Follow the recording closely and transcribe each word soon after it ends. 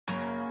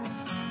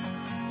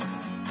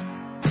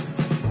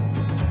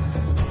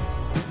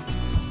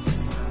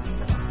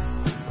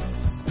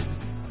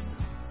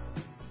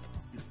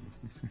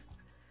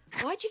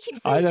keep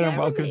saying Hi there, Jeremy?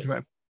 and welcome to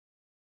it.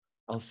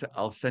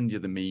 I'll send you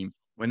the meme.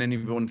 When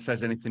anyone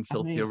says anything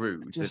filthy or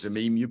rude, there's a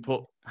meme you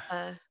put.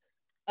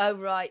 Oh,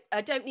 right.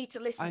 I don't need to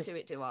listen to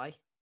it, do I?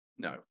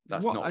 No,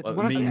 that's not a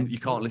meme. You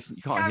can't listen.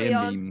 You can't hear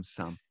memes,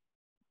 Sam.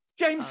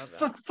 James,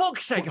 for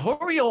fuck's sake,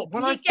 hurry up!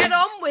 Can you get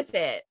on with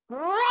it?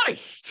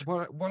 Christ!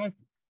 What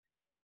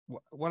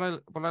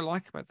I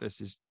like about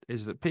this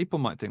is that people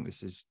might think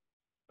this is,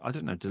 I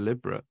don't know,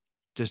 deliberate,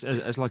 just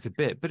as like a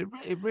bit, but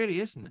it really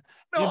isn't.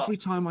 No. Every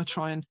time I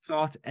try and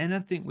start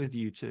anything with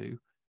you two,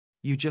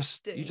 you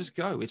just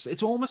go.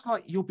 It's almost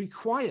like you'll be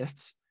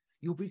quiet.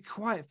 You'll be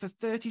quiet for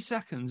 30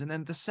 seconds, and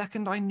then the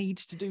second I need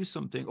to do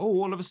something,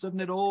 all of a sudden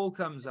it all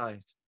comes out.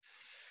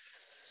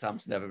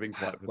 Sam's never been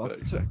quiet for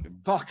 30 seconds.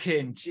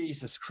 Fucking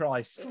Jesus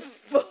Christ.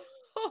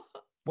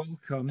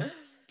 Welcome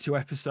to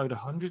episode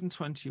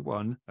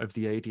 121 of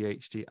the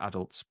ADHD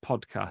Adults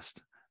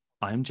podcast.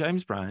 I'm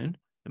James Brown,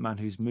 the man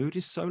whose mood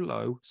is so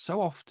low, so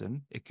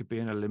often it could be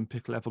an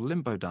Olympic level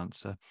limbo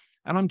dancer.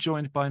 And I'm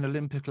joined by an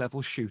Olympic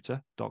level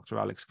shooter, Dr.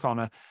 Alex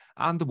Connor,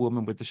 and the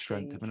woman with the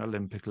strength of an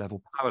Olympic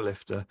level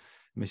powerlifter,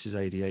 Mrs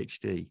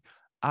ADHD.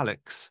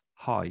 Alex,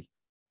 hi.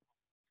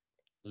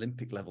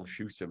 Olympic level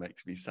shooter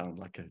makes me sound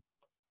like a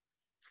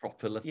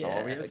proper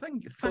Lothario.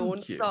 Thank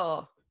you.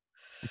 Star.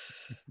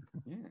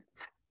 Yeah.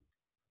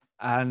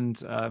 And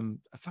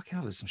fucking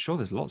hell, I'm sure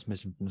there's lots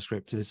missing from the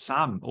script.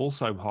 Sam,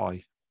 also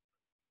hi.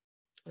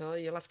 Oh,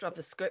 you'll have to have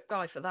the script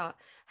guy for that.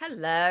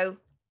 Hello,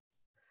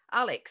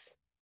 Alex.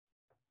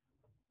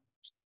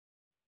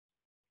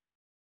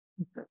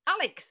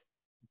 Alex.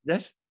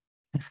 Yes.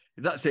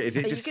 That's it. Is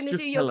it? Are you going to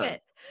do your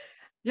bit?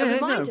 Yeah. A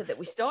reminder that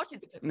we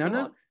started the bit.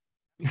 No.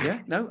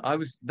 Yeah, no. I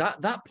was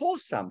that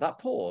pause, Sam. That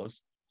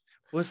pause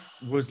was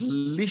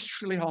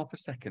literally half a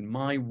second.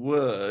 My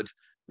word,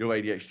 your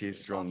ADHD is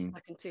strong. Half a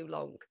second too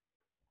long.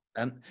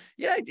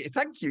 Yeah,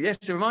 thank you. Yes,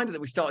 a reminder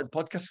that we started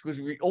the podcast because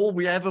all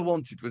we ever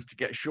wanted was to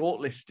get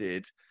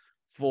shortlisted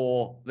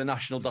for the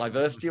National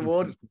Diversity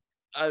Awards.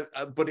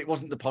 But it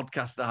wasn't the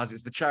podcast that has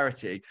it's the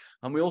charity.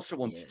 And we also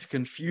wanted to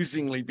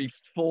confusingly be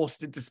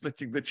forced into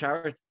splitting the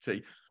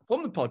charity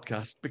from the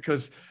podcast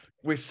because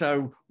we're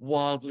so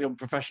wildly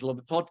unprofessional on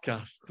the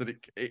podcast that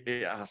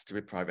it has to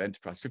be private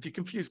enterprise. So if you're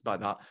confused by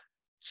that,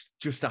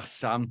 just ask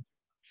Sam.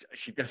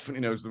 She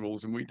definitely knows the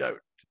rules and we don't.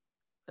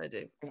 I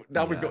do.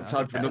 Now we've got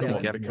time for another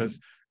one because,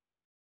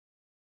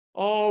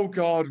 oh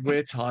God,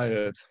 we're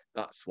tired.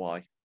 That's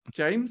why.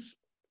 James?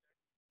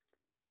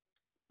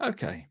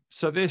 Okay,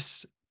 so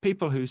this...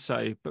 people who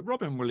say, but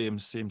Robin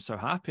Williams seems so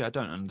happy, I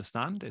don't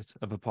understand it,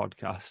 of a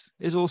podcast,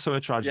 is also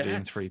a tragedy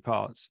in 3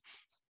 parts.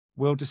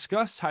 We'll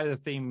discuss how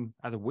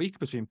the week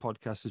between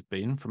podcasts has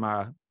been from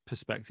our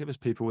perspective as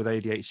people with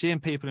ADHD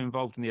and people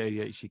involved in the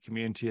ADHD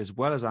community, as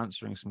well as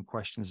answering some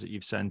questions that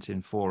you've sent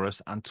in for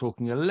us and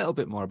talking a little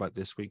bit more about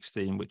this week's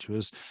theme, which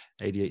was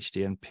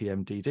ADHD and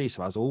PMDD.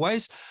 So as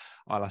always,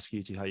 I'll ask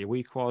you how your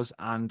week was.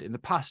 And in the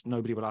past,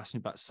 nobody will ask me,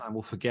 but Sam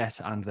will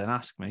forget and then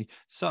ask me.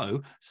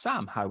 So,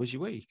 Sam, how was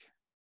your week?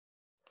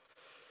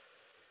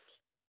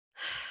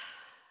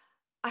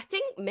 I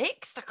think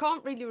mixed. I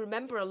can't really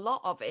remember a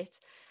lot of it.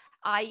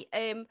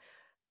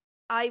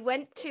 I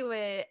went to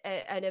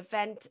an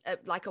event,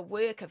 like a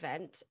work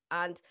event,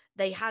 and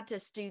they had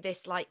us do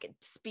this like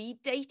speed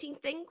dating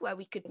thing where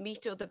we could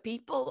meet other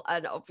people.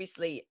 And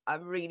obviously,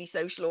 I'm really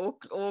social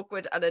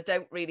awkward, and I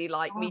don't really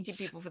like meeting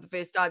people for the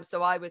first time.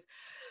 So I was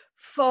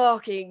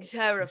fucking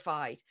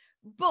terrified.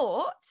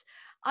 But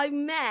I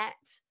met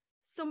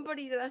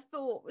somebody that I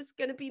thought was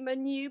going to be my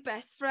new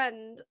best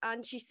friend,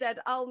 and she said,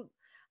 I'll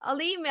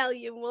email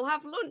you and we'll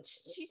have lunch.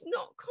 She's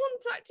not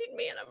contacted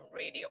me and I'm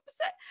really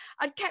upset.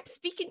 I kept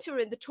speaking to her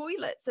in the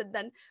toilets and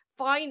then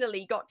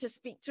finally got to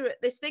speak to her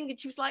at this thing and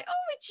she was like,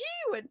 oh, it's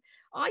you. And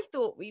I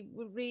thought we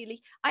were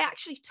I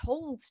actually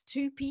told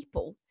 2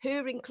 people,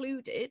 her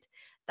included,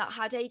 that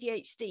had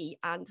ADHD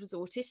and was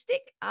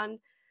autistic, and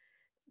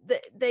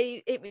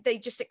they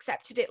just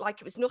accepted it like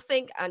it was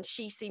nothing, and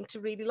she seemed to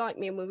really like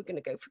me and we were going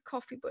to go for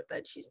coffee, but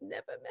then she's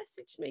never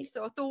messaged me.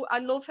 So I thought, I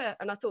love her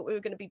and I thought we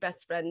were going to be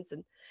best friends,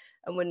 and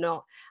we're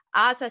not.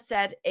 As I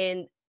said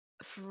in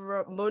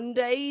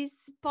Monday's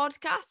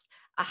podcast,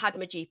 I had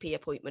my GP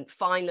appointment.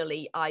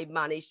 Finally, I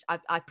managed,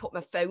 I put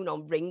my phone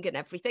on ring and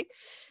everything.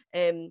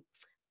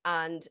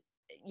 And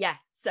yeah,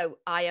 so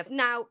I have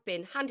now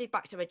been handed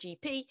back to my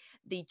GP.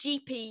 The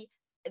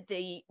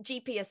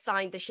GP has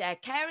signed the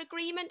shared care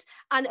agreement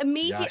and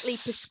immediately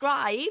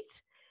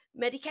prescribed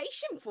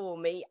medication for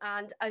me,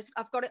 and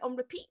I've got it on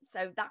repeat,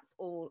 so that's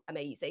all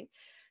amazing.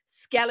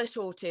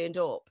 Skeletor turned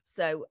up.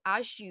 So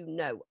as you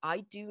know,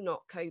 I do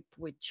not cope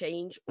with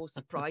change or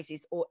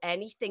surprises or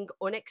anything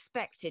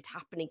unexpected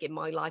happening in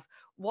my life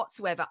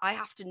whatsoever. I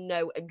have to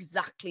know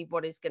exactly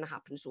what is going to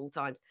happen at all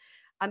times,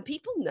 and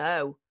people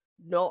know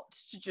not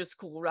to just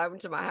call round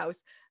to my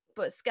house.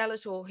 But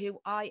Skeletor, who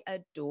I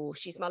adore,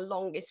 she's my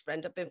longest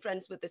friend. I've been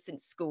friends with her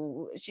since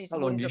school. She's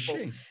wonderful.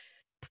 Long is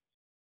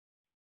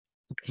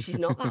she? She's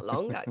not that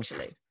long,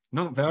 actually.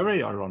 Not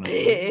very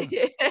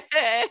ironically.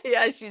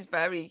 Yeah, she's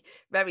very,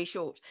 very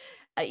short.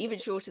 even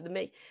shorter than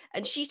me.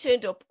 And she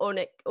turned up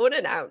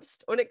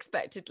unannounced,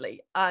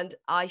 unexpectedly. And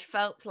I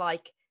felt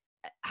like,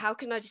 how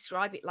can I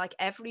describe it? Like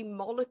every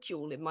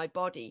molecule in my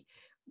body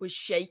was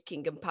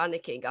shaking and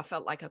panicking. I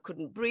felt like I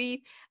couldn't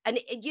breathe. And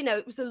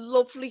it was a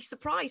lovely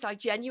surprise. I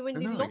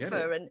genuinely love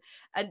her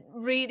and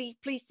really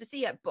pleased to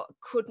see her, but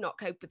could not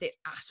cope with it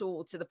at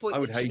all, to the point I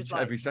would that she hate was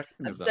like, every second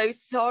I'm of that. so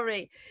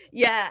sorry.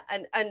 Yeah.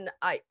 And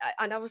I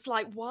was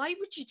like, why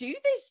would you do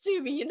this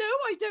to me?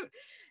 I don't.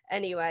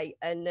 Anyway,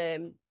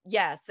 and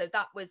yeah, so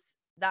that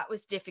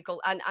was difficult.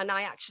 And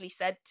I actually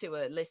said to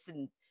her,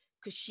 listen,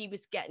 because she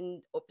was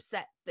getting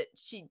upset that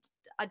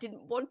I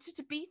didn't want her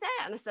to be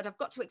there. And I said, I've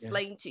got to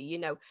explain to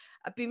you,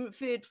 I've been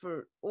referred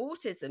for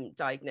autism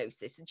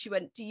diagnosis. And she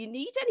went, do you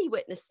need any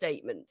witness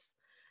statements?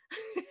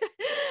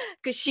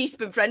 Because she's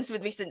been friends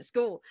with me since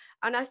school.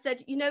 And I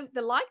said,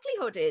 the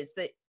likelihood is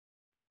that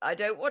I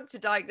don't want to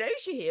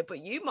diagnose you here, but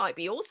you might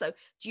be also.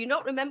 Do you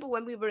not remember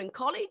when we were in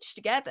college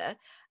together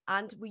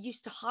and we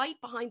used to hide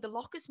behind the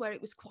lockers where it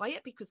was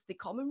quiet because the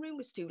common room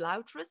was too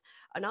loud for us?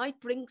 And I'd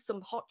bring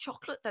some hot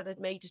chocolate that I'd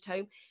made at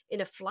home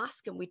in a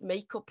flask, and we'd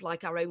make up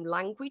like our own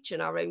language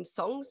and our own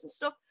songs and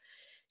stuff.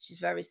 She's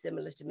very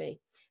similar to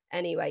me.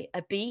 Anyway,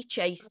 a bee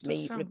chased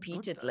me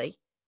repeatedly.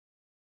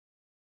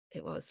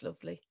 It was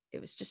lovely.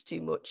 It was just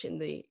too much in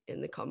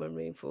the common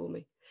room for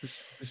me.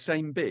 The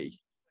same bee?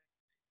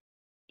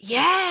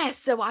 Yeah,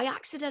 so I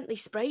accidentally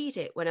sprayed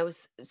it when I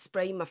was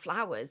spraying my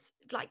flowers.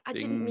 Like, I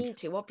didn't mean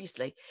to,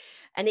 obviously.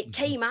 And it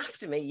came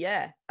after me,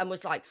 yeah, and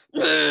was like,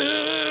 so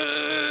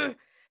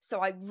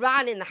I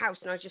ran in the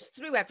house and I just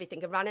threw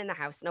everything and ran in the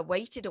house, and I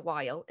waited a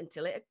while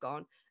until it had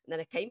gone. And then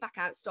I came back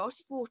out,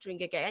 started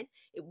watering again.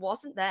 It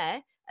wasn't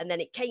there. And then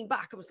it came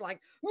back. I was like,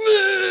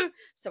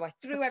 so I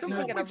threw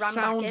everything and I ran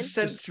back in.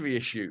 Sensory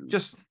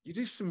issues. You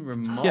do some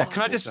remarkable. Yeah,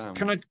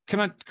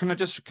 can I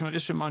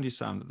just remind you,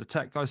 Sam, that the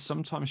tech guy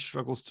sometimes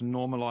struggles to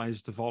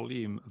normalize the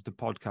volume of the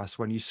podcast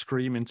when you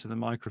scream into the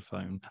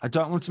microphone. I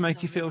don't want to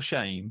make you feel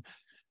shame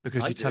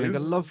because you're telling a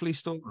lovely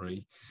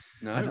story.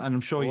 No, and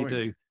I'm sure you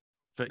do.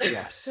 But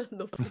yes.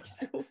 Lovely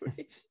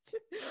story.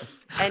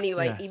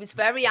 Anyway, he was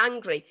very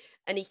angry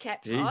and he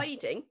kept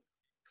hiding.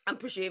 I'm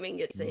presuming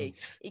it's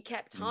he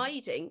kept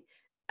hiding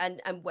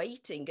and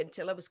waiting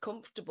until I was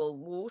comfortable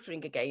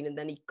watering again, and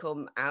then he'd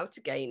come out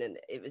again, and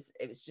it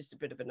was just a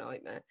bit of a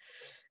nightmare.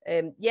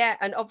 Yeah,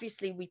 and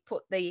obviously we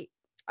put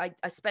I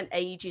spent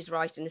ages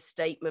writing a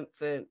statement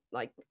for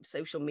like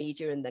social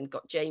media, and then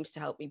got James to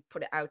help me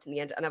put it out in the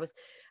end. And I was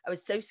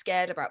so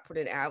scared about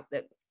putting it out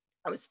that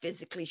I was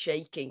physically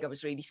shaking. I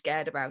was really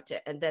scared about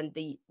it. And then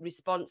the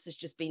response has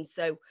just been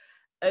so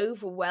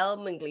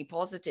overwhelmingly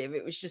positive.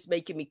 It was just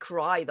making me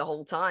cry the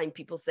whole time.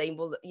 People saying,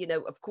 well,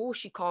 of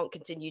course you can't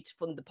continue to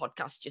fund the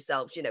podcast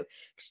yourselves,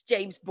 because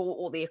James bought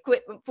all the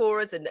equipment for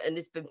us and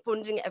has been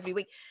funding it every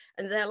week.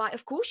 And they're like,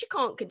 of course you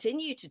can't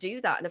continue to do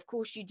that. And of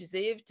course you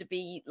deserve to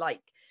be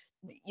like,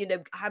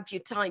 have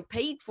your time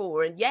paid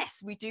for. And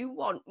yes, we do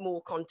want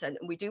more content,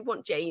 and we do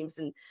want James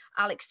and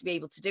Alex to be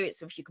able to do it.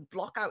 So if you can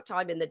block out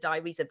time in the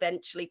diaries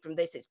eventually from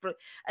this, it's brilliant.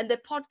 And the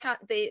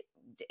podcast, the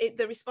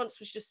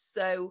response was just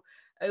so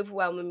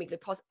overwhelmingly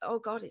positive. Oh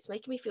God, it's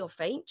making me feel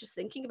faint just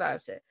thinking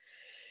about it.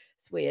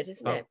 It's weird,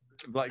 isn't it?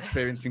 Like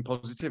experiencing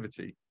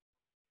positivity.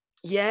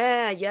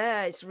 Yeah,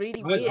 it's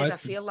really weird. I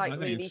feel like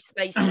really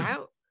spaced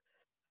out.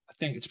 I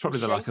think it's probably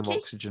the lack of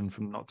oxygen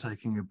from not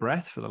taking a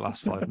breath for the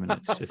last 5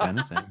 minutes, if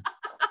anything.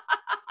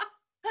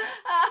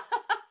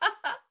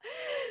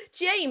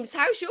 James,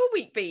 how's your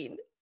week been?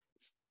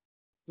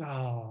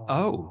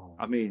 Oh,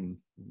 I mean,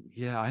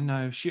 yeah, I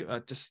know. We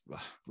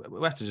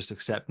have to just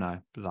accept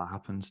now that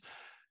happens.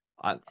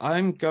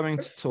 I'm going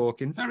to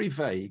talk in very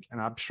vague and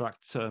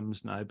abstract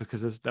terms now,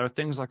 because there are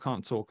things I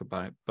can't talk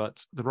about.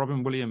 But the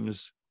Robin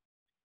Williams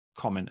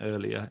comment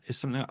earlier is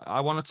something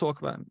I want to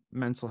talk about.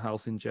 Mental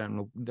health in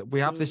general. That we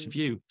have this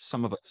view,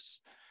 some of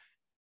us,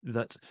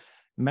 that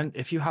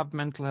if you have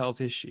mental health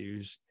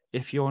issues,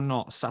 if you're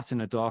not sat in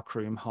a dark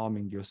room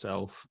harming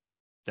yourself,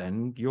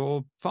 then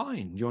you're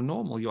fine, you're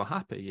normal, you're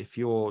happy. If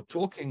you're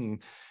talking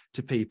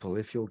to people,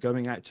 if you're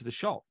going out to the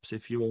shops,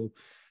 if you're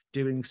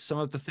doing some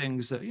of the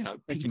things that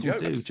people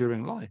do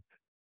during life.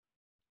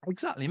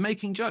 Exactly,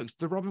 making jokes.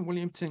 The Robin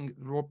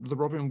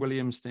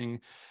Williams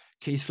thing,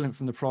 Keith Flint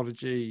from The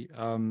Prodigy,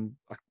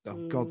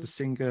 God, the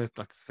singer,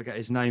 I forget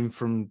his name,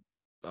 from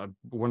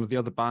one of the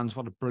other bands.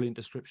 What a brilliant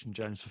description,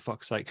 James, for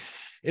fuck's sake.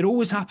 It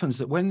always happens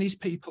that when these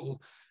people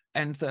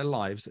end their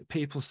lives, that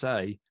people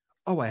say,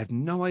 oh, I had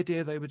no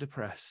idea they were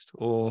depressed,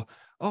 or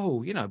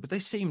but they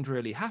seemed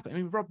really happy. I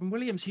mean, Robin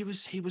Williams, he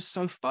was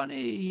so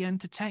funny, he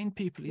entertained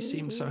people, he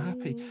seemed so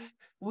happy.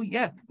 Well,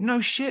 yeah, no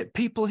shit.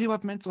 People who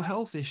have mental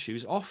health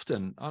issues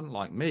often,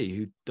 unlike me,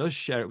 who does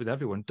share it with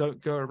everyone,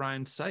 don't go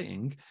around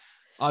saying,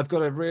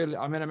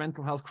 I'm in a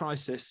mental health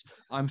crisis.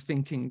 I'm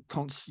thinking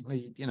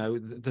constantly,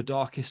 the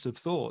darkest of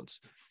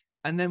thoughts.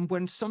 And then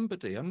when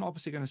somebody, I'm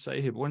obviously going to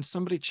say here, but when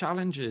somebody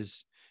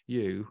challenges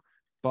you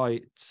by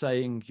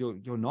saying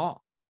you're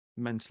not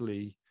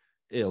mentally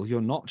ill,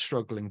 you're not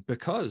struggling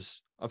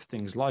because of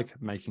things like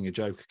making a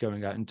joke,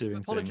 going out and doing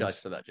Apologise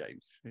things. for that,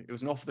 James. It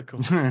was an off the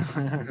cuff.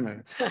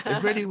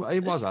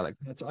 It was,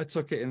 Alex. I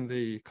took it in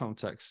the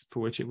context for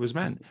which it was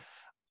meant.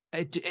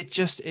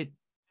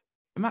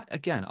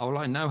 Again,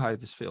 I know how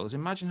this feels.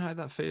 Imagine how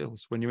that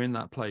feels when you're in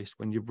that place,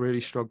 when you're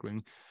really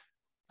struggling,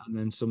 and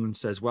then someone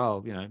says,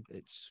 well,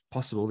 it's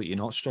possible that you're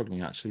not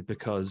struggling actually,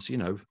 because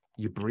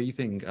you're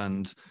breathing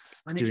and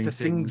it's doing the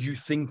thing things. you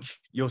think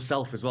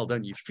yourself as well,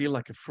 don't you? You feel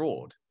like a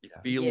fraud. You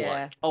feel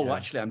like,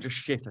 actually, I'm just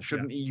shit. I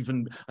don't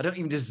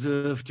even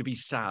deserve to be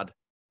sad.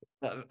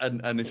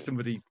 And if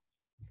somebody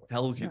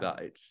tells you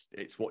that,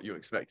 it's what you're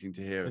expecting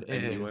to hear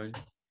anyway.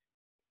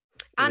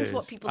 And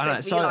what people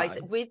don't realise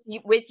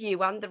with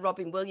you and the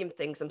Robin Williams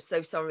things, I'm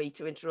so sorry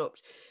to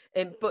interrupt,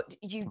 but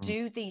you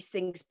do these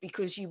things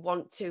because you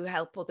want to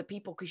help other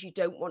people, because you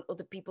don't want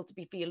other people to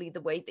be feeling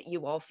the way that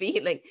you are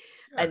feeling.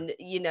 And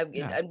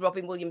and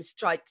Robin Williams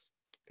tried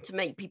to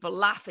make people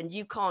laugh, and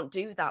you can't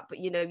do that, but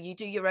you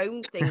do your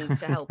own thing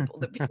to help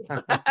other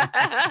people.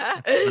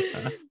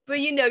 But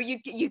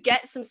you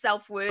get some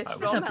self-worth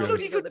from helping.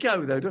 Bloody good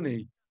go though, doesn't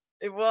he?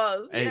 It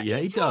was.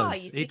 He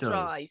tries. He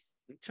tries.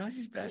 He tries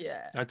his best.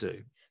 Yeah, I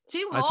do.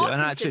 Too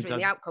hard considering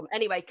the outcome.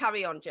 Anyway,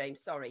 carry on,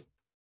 James. Sorry.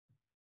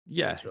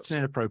 Yeah, it's an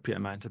inappropriate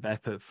amount of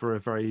effort for a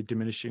very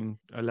diminishing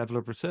level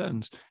of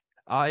returns.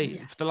 For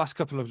the last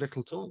couple of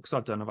little talks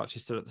I've done, I've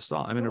actually stood at the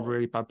start. I'm in a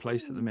really bad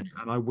place at the minute,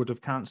 and I would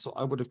have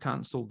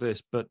cancelled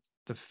this, but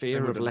the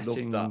fear of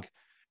letting.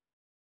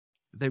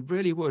 They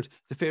really would.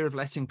 The fear of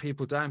letting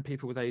people down,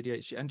 people with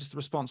ADHD, and just the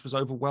response was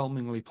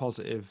overwhelmingly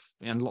positive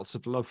and lots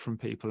of love from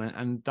people.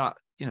 And that,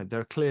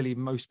 there are clearly,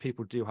 most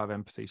people do have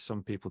empathy,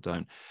 some people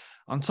don't.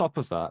 On top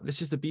of that,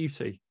 this is the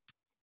beauty.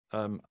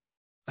 One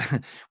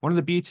of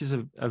the beauties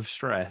of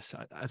stress,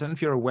 I don't know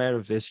if you're aware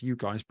of this, you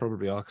guys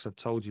probably are because I've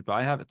told you, but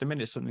I have at the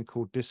minute something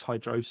called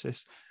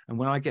dyshydrosis. And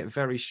when I get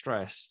very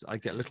stressed, I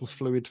get little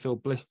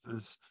fluid-filled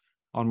blisters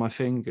on my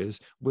fingers,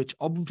 which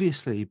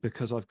obviously,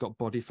 because I've got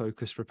body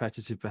focused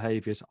repetitive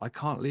behaviors, I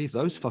can't leave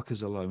those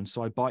fuckers alone,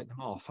 so I bite them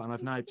off, and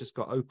I've now just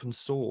got open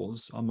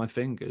sores on my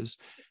fingers,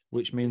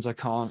 which means I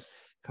can't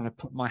kind of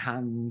put my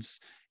hands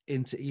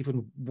into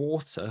even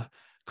water,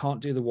 can't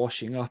do the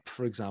washing up,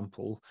 for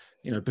example,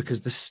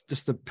 because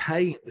the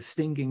pain, the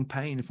stinging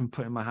pain from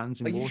putting my hands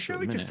in water. Are you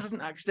sure it just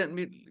hasn't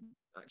accidentally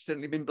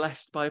been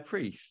blessed by a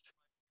priest?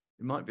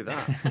 It might be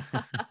that.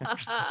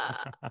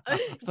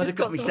 If I'd have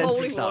got my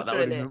sentence out, that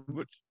would have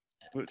been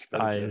much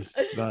better.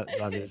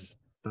 That is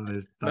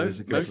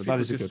a good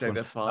one.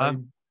 They're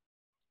fine.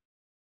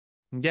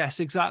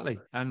 Yes, exactly.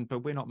 But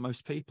we're not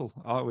most people,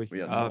 are we?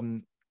 We are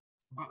not.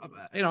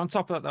 On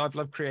top of that, I've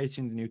loved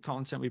creating the new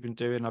content we've been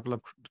doing. I've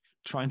loved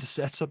trying to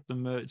set up the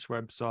merch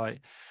website.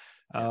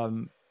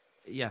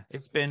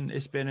 It's been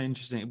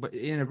interesting, but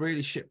in a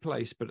really shit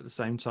place, but at the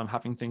same time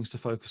having things to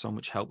focus on,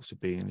 which helps with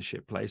being in a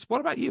shit place. What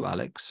about you,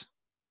 Alex?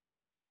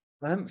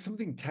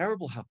 Something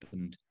terrible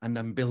happened, and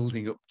I'm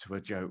building up to a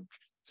joke.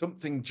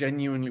 Something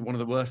genuinely, one of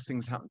the worst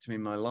things happened to me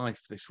in my life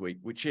this week,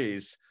 which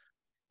is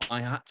I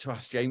had to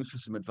ask James for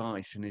some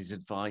advice, and his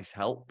advice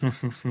helped. It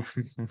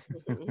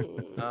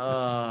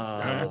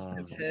must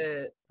have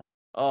hurt.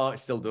 Oh, it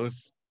still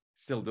does.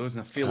 Still does,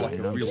 and I feel like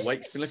a real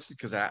weight's been lifted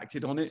because I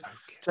acted on it.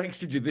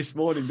 Texted you this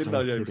morning, didn't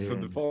I, James,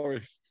 from the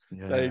forest?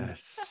 Saying,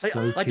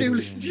 hey, I do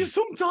listen to you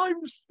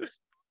sometimes.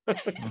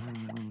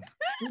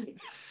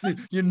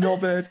 You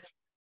knobhead.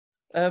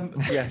 So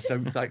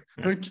thank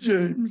you,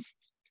 James.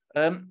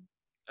 The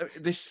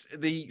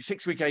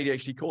 6-week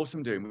ADHD course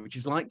I'm doing, which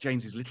is like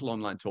James's little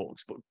online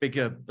talks, but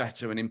bigger,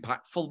 better, and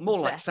impactful,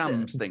 more like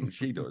Sam's things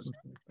she does.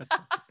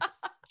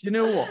 You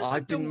know what?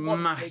 I've been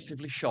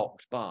massively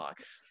shocked by.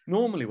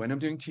 Normally, when I'm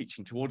doing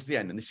teaching towards the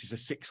end, and this is a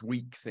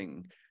 6-week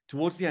thing,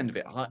 towards the end of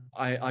it,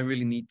 I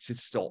really need to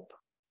stop.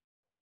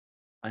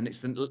 And it's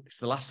the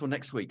last one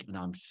next week, and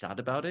I'm sad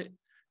about it.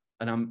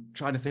 And I'm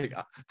trying to think,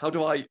 how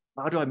do I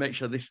make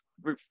sure this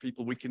group of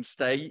people, we can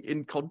stay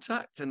in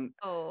contact? And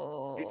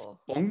it's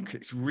bonkers.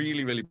 It's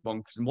really, really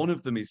bonkers. And one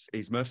of them is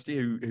Mufti,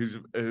 who's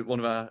one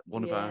of our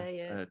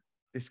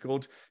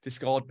Discord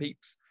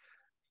peeps.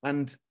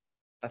 And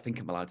I think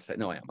I'm allowed to say,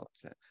 no, I am allowed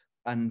to say it.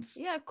 And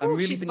yeah, of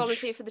course, she's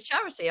volunteering for the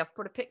charity. I've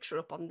put a picture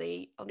up on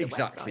the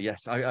exactly website.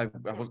 Yes. I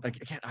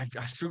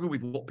struggle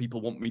with what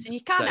people want me to say.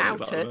 You can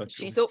out her.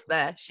 She's up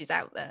there. She's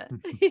out there.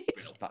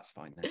 That's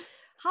fine then.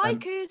 Hi,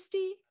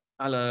 Kirsty.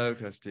 Hello,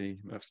 Kirsty.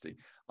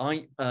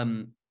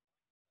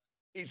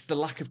 It's the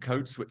lack of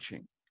code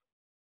switching.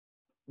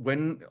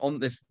 When on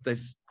this,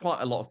 there's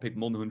quite a lot of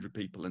people, more than 100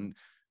 people, and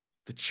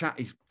the chat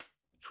is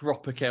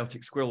proper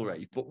chaotic squirrel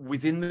rave, but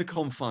within the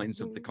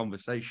confines of the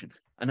conversation.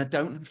 And I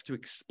don't have to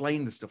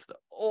explain the stuff that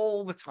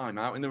all the time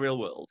out in the real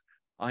world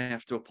I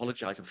have to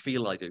apologize and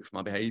feel I do for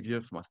my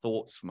behavior, for my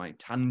thoughts, for my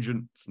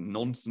tangents and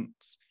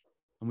nonsense.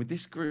 And with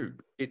this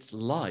group, it's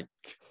like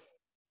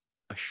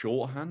a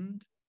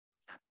shorthand.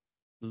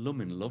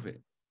 Blooming love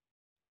it.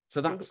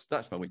 So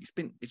that's my week.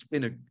 It's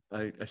been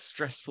a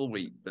stressful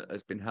week that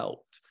has been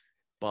helped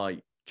by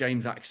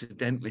James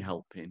accidentally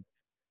helping.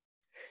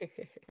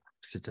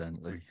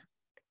 Accidentally.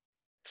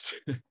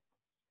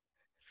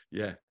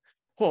 Yeah.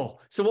 Oh,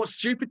 so what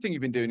stupid thing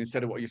you've been doing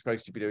instead of what you're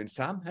supposed to be doing,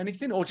 Sam?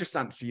 Anything? Or just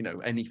answer,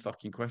 any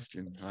fucking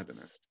question? I don't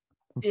know.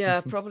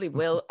 Yeah, probably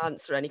will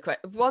answer any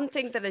question. One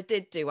thing that I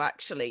did do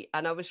actually,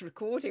 and I was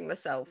recording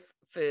myself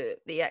for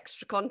the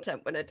extra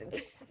content when I did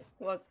this,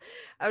 was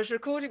I was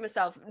recording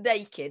myself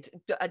naked.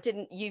 I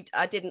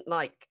didn't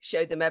like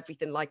show them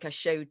everything like I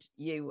showed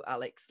you,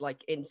 Alex,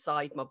 like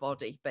inside my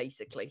body,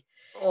 basically.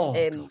 Oh,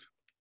 God. Oh.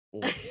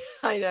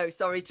 I know.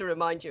 Sorry to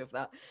remind you of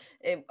that.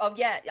 Oh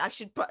yeah, I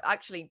should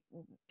actually.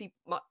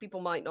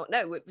 People might not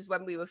know. It was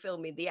when we were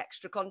filming the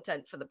extra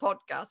content for the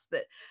podcast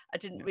that I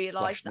didn't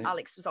realise that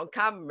Alex was on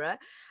camera,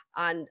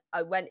 and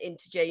I went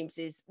into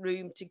James's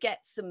room to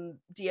get some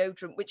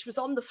deodorant, which was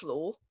on the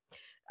floor,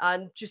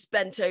 and just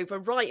bent over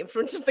right in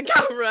front of the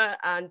camera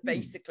and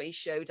basically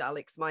showed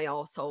Alex my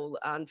arsehole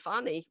and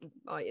fanny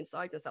right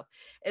inside myself.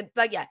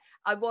 But yeah,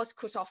 I was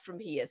cut off from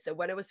here. So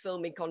when I was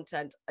filming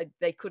content,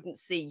 they couldn't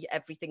see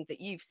everything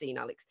that you've seen,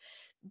 Alex.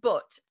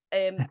 But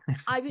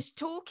I was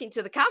talking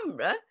to the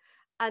camera,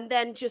 and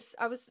then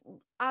I was,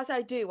 as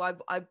I do, I'm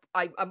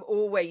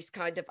always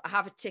kind of, I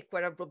have a tick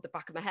where I rub the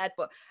back of my head,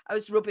 but I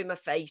was rubbing my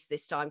face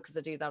this time because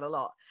I do that a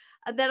lot.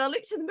 And then I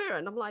looked in the mirror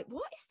and I'm like,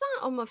 what is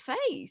that on my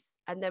face?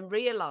 And then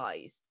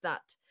realized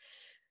that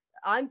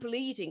I'm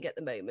bleeding at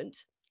the moment.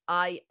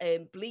 I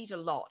bleed a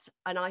lot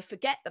and I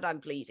forget that I'm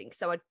bleeding.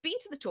 So I'd been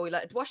to the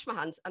toilet, I'd washed my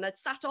hands, and I'd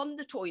sat on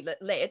the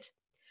toilet lid,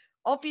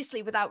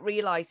 obviously without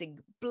realizing,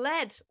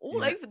 bled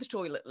all over the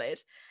toilet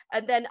lid.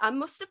 And then I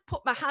must have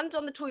put my hand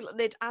on the toilet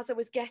lid as I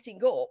was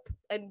getting up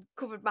and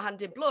covered my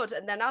hand in blood.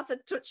 And then as I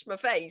touched my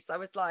face, I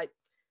was like,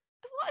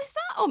 what is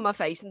that on my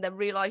face? And then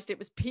realized it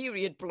was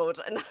period blood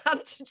and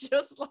had to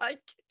just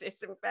like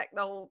disinfect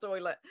the whole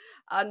toilet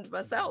and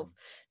myself.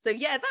 So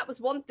yeah, that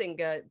was one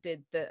thing I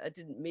did that I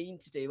didn't mean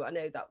to do. I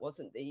know that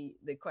wasn't the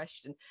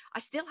question. I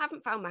still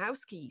haven't found my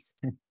house keys.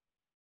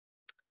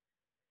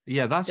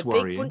 Yeah, that's the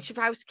worrying. Big bunch of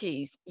house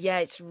keys. Yeah,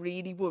 it's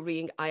really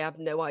worrying. I have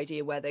no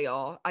idea where they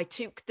are. I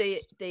took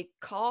the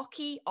car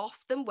key off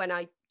them when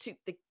I took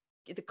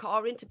the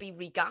car in to be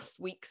regassed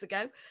weeks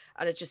ago,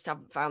 and I just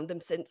haven't found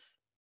them since.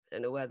 I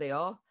don't know where they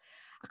are.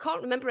 I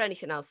can't remember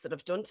anything else that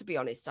I've done, to be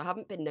honest. I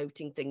haven't been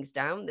noting things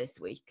down this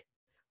week.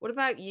 What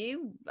about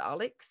you,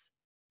 Alex?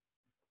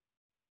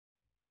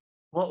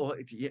 Well,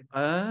 I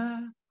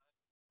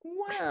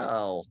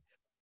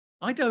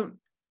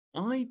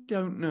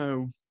don't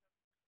know.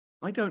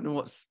 I don't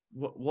know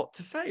what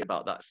to say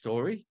about that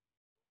story.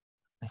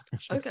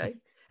 Okay.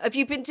 Have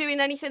you been doing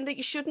anything that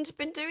you shouldn't have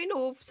been doing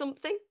or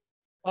something?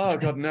 Oh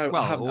God, no.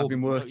 Well, I haven't. I've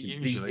been working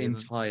usually the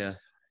entire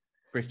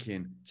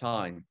freaking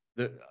time.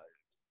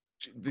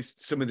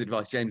 Some of the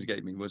advice James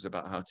gave me was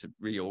about how to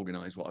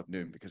reorganize what I'm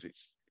doing, because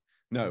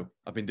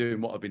I've been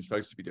doing what I've been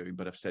supposed to be doing,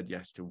 but I've said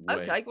yes to way.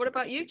 Okay, what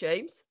about you,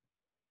 James?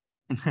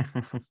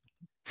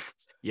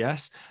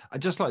 Yes,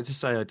 I'd just like to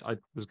say I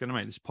was going to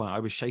make this point. I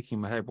was shaking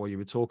my head while you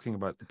were talking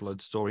about the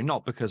blood story,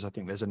 not because I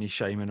think there's any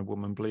shame in a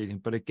woman bleeding,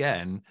 but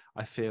again,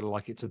 I feel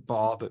like it's a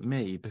barb at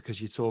me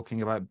because you're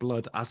talking about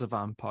blood as a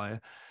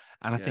vampire.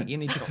 And I think you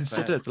need to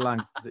consider the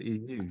language that you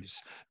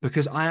use,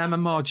 because I am a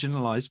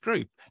marginalised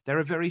group. There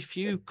are very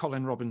few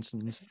Colin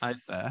Robinsons out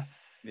there.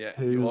 Yeah,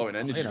 who you are an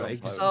energy vampire.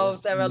 Oh,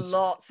 there are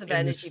lots of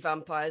energy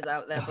vampires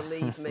out there,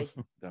 believe me.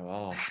 There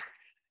are.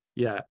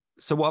 Yeah.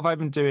 So what have I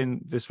been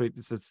doing this week?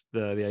 The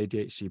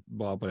ADHD,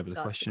 well, whatever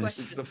the question is.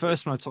 The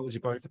first one I told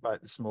you both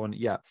about this morning.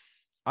 Yeah,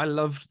 I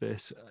loved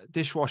this.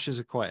 Dishwashers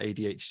are quite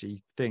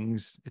ADHD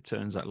things. It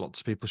turns out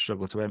lots of people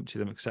struggle to empty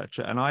them,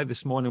 etc. And I,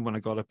 this morning, when I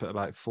got up at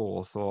about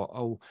 4, thought,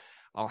 oh,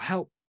 I'll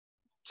help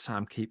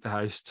Sam keep the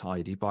house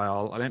tidy by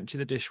I'll empty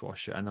the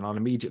dishwasher and then I'll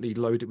immediately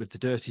load it with the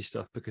dirty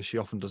stuff, because she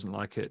often doesn't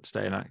like it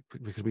staying out,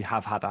 because we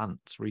have had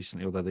ants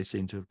recently, although they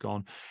seem to have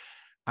gone.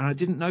 And I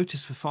didn't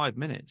notice for 5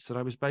 minutes that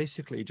I was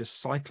basically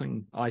just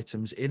cycling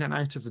items in and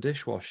out of the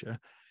dishwasher,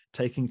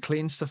 taking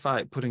clean stuff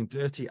out, putting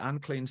dirty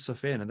and clean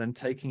stuff in, and then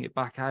taking it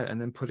back out and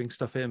then putting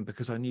stuff in,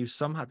 because I knew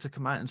some had to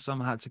come out and some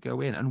had to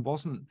go in, and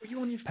wasn't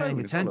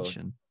paying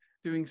attention.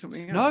 Doing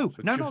something else?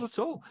 No, not at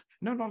all.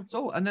 No, not at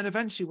all. And then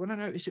eventually, when I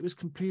noticed it was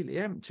completely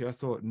empty, I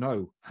thought,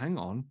 no, hang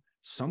on.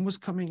 Some was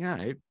coming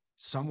out,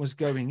 some was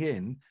going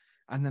in,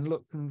 and then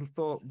looked and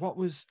thought,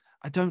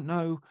 I don't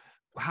know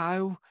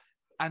how,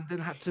 and then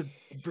had to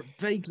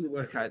vaguely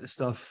work out the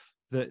stuff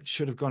that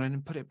should have gone in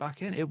and put it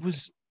back in. It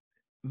was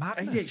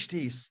madness.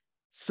 ADHD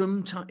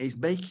sometimes is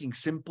making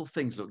simple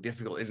things look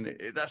difficult, isn't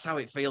it? That's how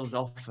it feels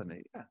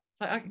often.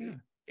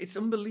 It's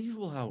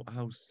unbelievable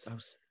how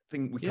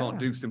we can't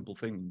do simple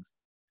things.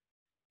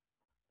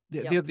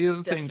 The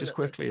other thing, just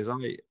quickly, is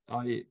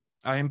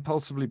I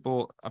impulsively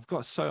bought. I've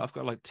got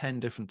like 10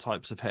 different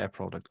types of hair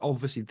product.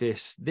 Obviously,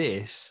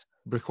 this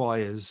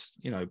requires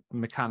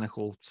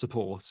mechanical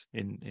support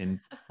in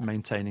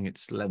maintaining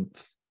its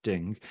length.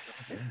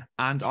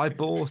 And I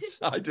bought.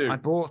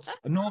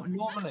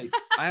 Normally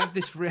I have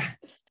this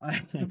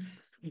I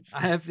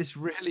have this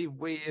really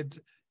weird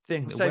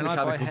thing that when I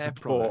buy hair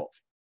product.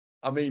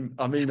 I mean,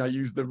 I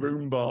use the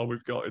Roomba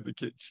we've got in the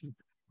kitchen.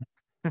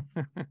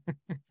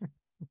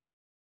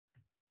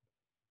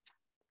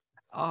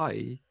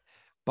 I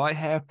buy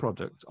hair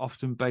products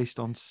often based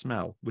on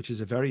smell, which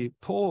is a very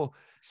poor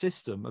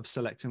system of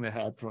selecting the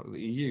hair product that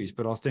you use.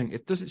 But I'll think,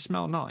 if does it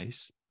smell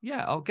nice?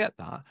 Yeah, I'll get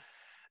that.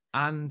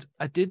 And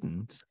I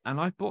didn't. And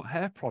I bought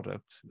hair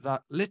product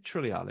that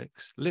literally,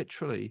 Alex,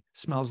 literally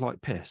smells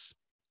like piss.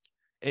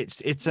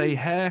 It's a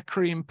hair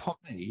cream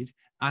pomade,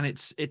 and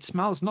it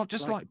smells not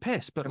just like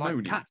piss, but ammonia.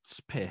 like cat's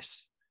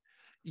piss.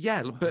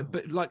 Yeah, Wow.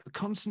 but like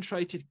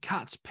concentrated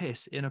cat's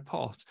piss in a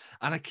pot,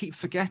 and I keep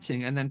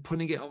forgetting and then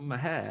putting it on my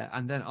hair,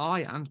 and then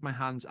I and my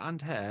hands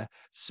and hair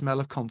smell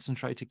of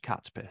concentrated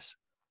cat's piss.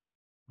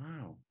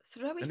 Wow.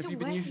 Throw it And have away. you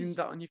been using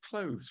that on your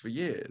clothes for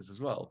years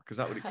as well? Because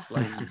that would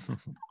explain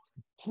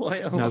why.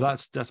 No,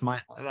 that's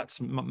my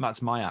actual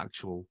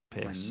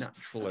my piss.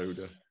 natural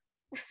odor.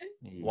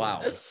 Yeah.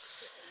 Wow.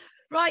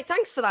 Right,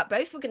 thanks for that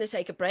both. We're going to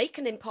take a break,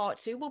 and in part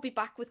 2 we'll be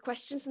back with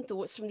questions and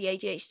thoughts from the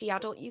ADHD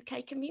adult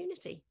UK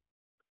community.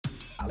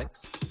 Alex,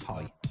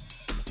 hi.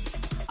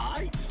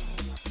 Hi.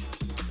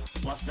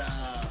 What's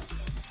up?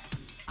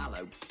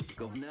 Hello,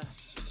 Governor.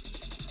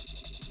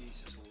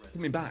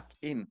 Coming back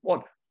in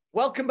one.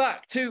 Welcome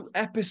back to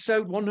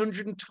episode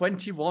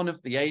 121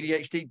 of the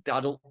ADHD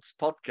Adults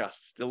podcast.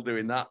 Still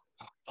doing that.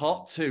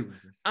 Part 2.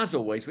 As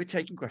always, we're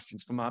taking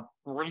questions from our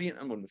brilliant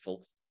and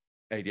wonderful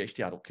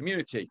ADHD adult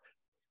community.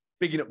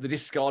 Bigging up the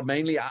Discord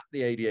mainly at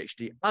the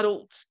ADHD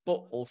Adults,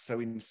 but also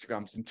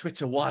Instagrams and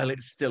Twitter while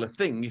it's still a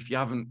thing. If you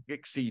haven't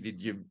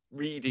exceeded your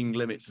reading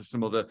limits or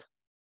some other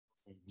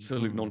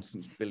absolute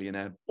nonsense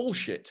billionaire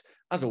bullshit.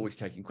 As always,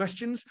 taking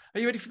questions.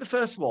 Are you ready for the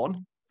first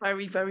one?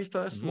 Very, very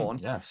first one.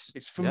 Yes.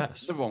 It's from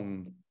the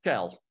wrong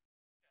shell.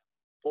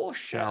 Or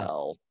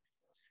shell.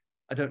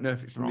 I don't know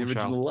if it's in the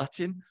original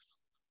Latin.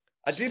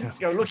 I didn't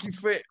go looking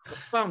for it, but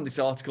found this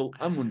article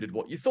and wondered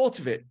what you thought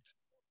of it.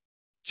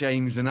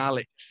 James and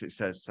Alex, it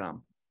says,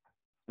 Sam.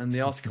 And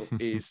the article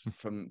is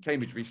from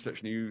Cambridge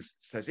Research News.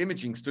 It says,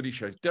 imaging study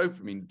shows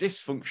dopamine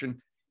dysfunction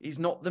is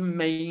not the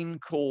main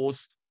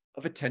cause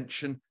of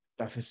attention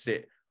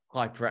deficit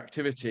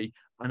hyperactivity.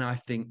 And I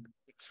think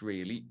it's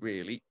really,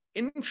 really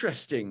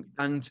interesting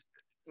and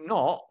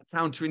not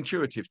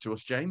counterintuitive to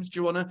us, James. Sam, do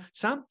you want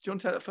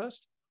to take that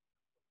first?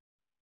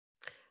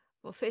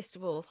 Well, first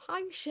of all,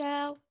 hi,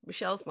 Michelle.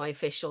 Michelle's my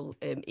official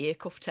ear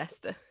cuff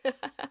tester.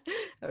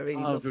 I really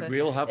love her.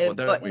 We all have one,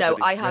 don't we? No,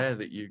 but it's rare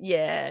that you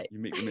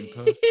meet them in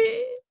person.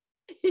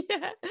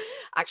 Yeah.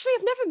 Actually,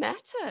 I've never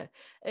met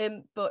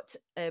her, but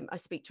I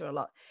speak to her a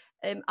lot.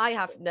 I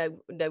have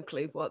no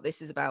clue what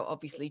this is about,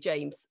 obviously,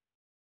 James.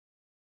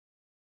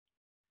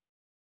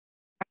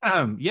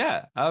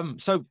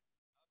 So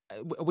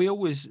we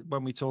always,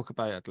 when we talk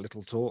about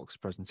little talks,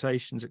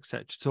 presentations,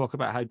 etc., talk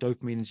about how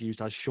dopamine is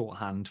used as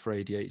shorthand for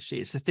ADHD.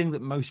 It's the thing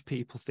that most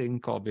people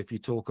think of if you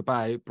talk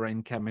about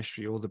brain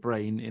chemistry or the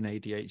brain in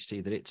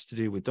ADHD, that it's to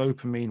do with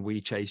dopamine,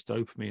 we chase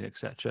dopamine,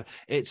 etc.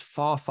 It's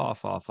far, far,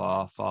 far,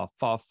 far, far,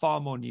 far,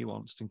 far more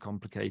nuanced and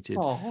complicated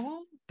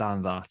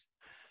than that.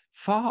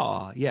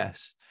 Far,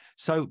 yes.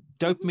 So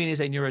dopamine is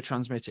a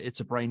neurotransmitter. It's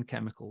a brain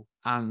chemical.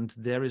 And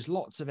there is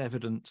lots of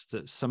evidence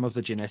that some of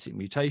the genetic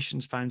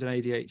mutations found in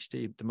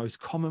ADHD, the most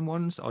common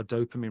ones are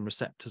dopamine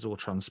receptors or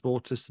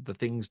transporters to the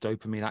things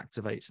dopamine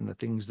activates and the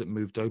things that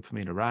move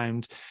dopamine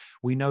around.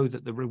 We know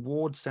that the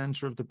reward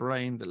center of the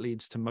brain that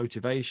leads to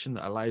motivation,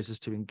 that allows us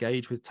to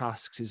engage with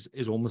tasks,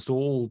 is almost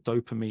all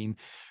dopamine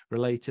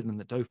related, and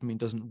that dopamine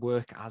doesn't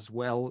work as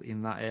well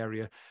in that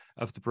area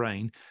of the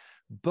brain.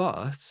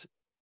 But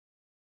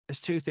there's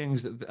two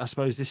things that I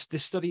suppose this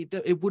study,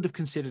 it would have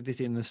considered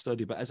it in the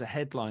study, but as a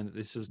headline that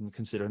this doesn't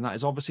consider, and that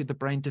is obviously the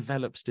brain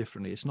develops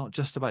differently. It's not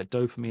just about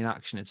dopamine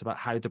action, it's about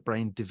how the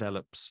brain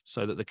develops,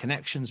 so that the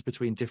connections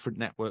between different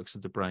networks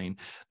of the brain,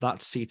 that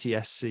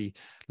CTSC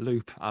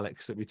loop,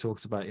 Alex, that we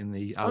talked about in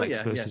the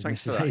Alex versus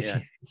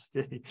Mrs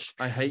ADHD.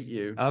 I hate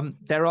you.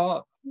 There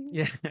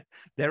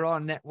are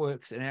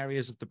networks and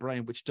areas of the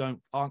brain which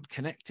aren't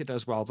connected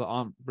as well, that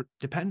aren't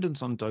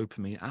dependent on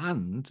dopamine,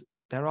 and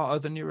there are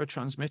other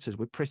neurotransmitters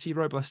with pretty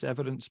robust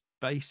evidence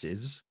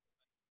bases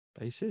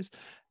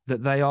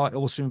that they are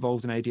also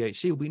involved in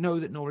ADHD. We know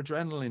that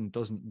noradrenaline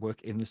doesn't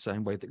work in the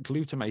same way, that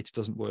glutamate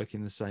doesn't work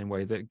in the same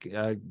way, that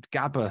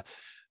GABA,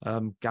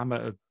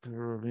 gamma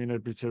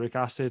butyric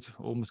acid,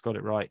 almost got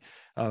it right,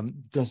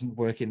 doesn't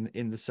work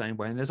in the same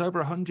way. And there's over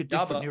 100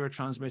 different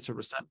neurotransmitter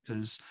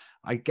receptors.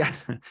 I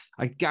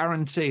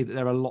guarantee that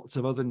there are lots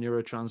of other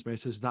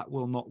neurotransmitters that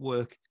will not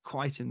work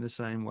quite in the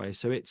same way.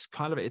 So it's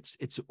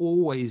it's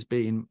always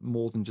been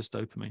more than just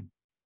dopamine.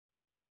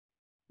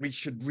 We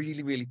should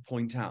really, really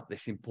point out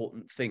this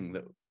important thing,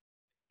 that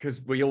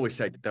because we always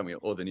say, don't we,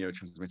 all the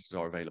neurotransmitters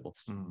are available.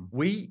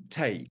 We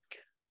take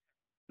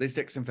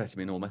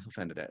lisdexamfetamine or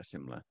methylphenidate,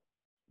 similar,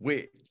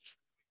 which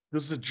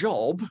does a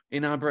job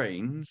in our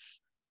brains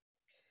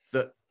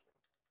that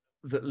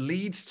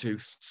leads to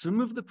some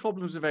of the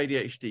problems of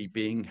ADHD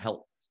being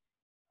helped.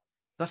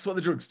 That's what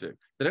the drugs do.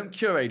 They don't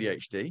cure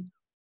ADHD.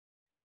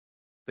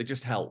 They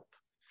just help.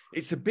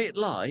 It's a bit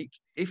like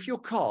if your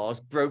car's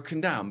broken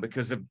down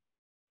because a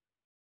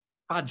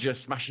badger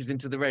smashes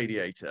into the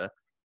radiator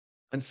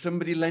and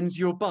somebody lends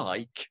you a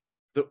bike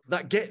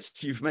that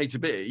gets you from A to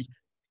B,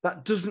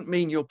 that doesn't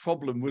mean your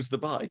problem was the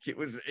bike.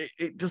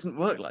 It doesn't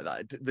work like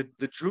that.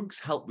 The drugs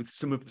help with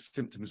some of the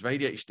symptoms of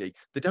ADHD.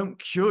 They don't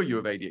cure you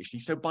of ADHD.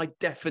 So by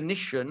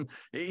definition,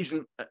 it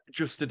isn't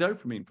just a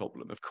dopamine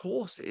problem. Of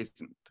course it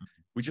isn't.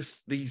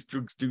 These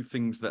drugs do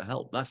things that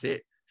help. That's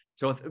it.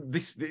 So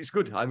it's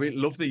good. I really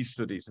love these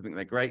studies. I think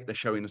they're great. They're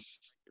showing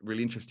us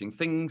really interesting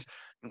things.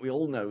 And we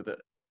all know that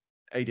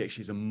ADHD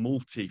is a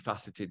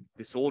multifaceted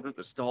disorder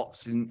that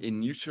starts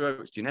in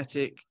utero. It's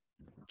genetic.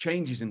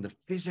 Changes in the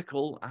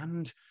physical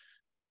and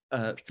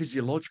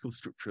physiological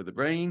structure of the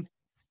brain,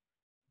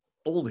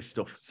 all this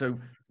stuff. So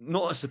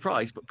not a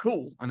surprise, but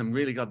cool. And I'm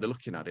really glad they're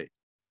looking at it.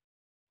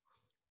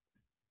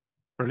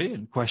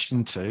 Brilliant.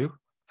 Question 2.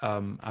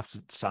 After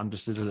Sam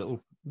just did a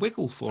little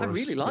wiggle for us. I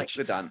really like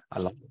the dance. I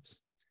love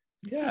this.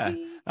 Yeah.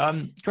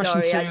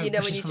 Question 2. You know,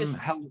 when you just...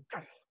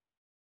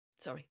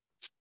 Sorry.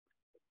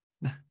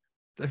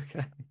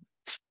 Okay.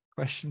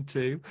 Question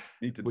 2,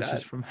 which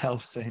is from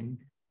Helsing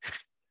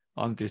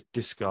on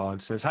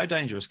Discard, says, how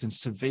dangerous can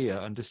severe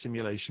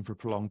understimulation for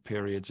prolonged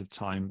periods of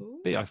time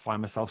be? I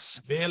find myself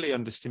severely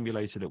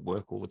understimulated at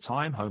work all the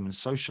time, home and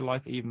social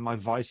life. Even my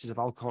vices of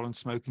alcohol and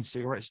smoking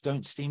cigarettes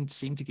don't seem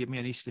to give me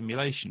any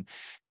stimulation.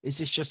 Is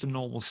this just a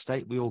normal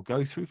state we all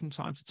go through from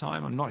time to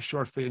time? I'm not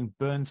sure if feeling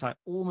burnt out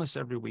almost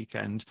every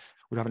weekend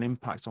would have an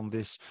impact on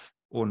this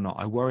or not.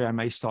 I worry I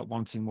may start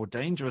wanting more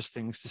dangerous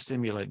things to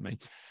stimulate me.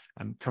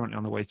 I'm currently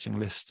on the waiting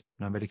list,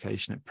 no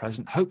medication at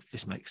present. Hope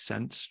this makes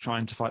sense.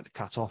 Trying to fight the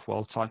cat off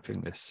while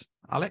typing this.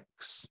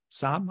 Alex,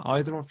 Sam,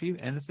 either of you,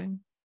 anything?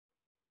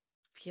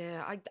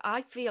 Yeah,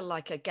 I feel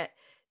like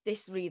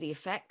this really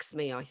affects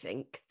me. I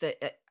think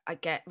that I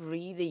get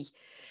really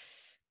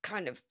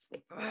kind of,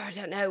 I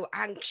don't know,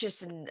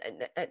 anxious and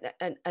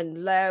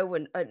low,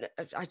 and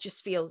I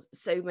just feel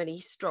so many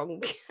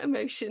strong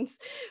emotions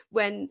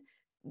when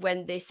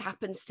this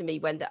happens to me,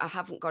 when I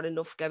haven't got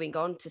enough going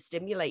on to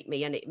stimulate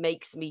me, and it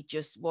makes me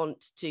just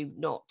want to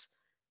not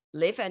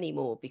live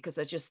anymore, because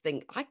I just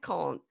think I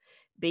can't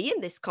be in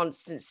this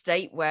constant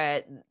state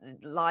where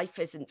life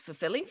isn't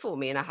fulfilling for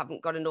me and I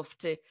haven't got enough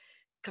to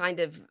kind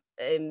of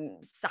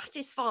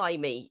satisfy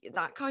me,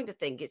 that kind of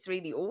thing. It's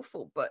really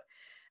awful. But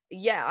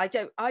yeah, I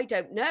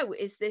don't know.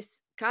 Is this,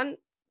 can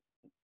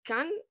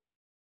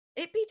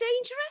it be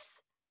dangerous?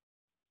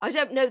 I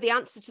don't know the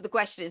answer to the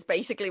question, is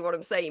basically what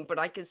I'm saying, but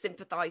I can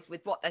sympathize with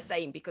what they're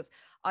saying because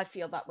I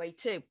feel that way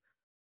too. Is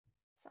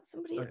that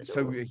somebody at the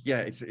door? So yeah,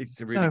 it's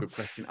a really good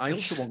question. I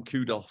also want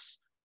kudos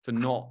for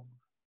not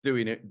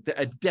doing it,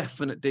 a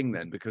definite ding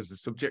then, because the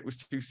subject was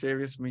too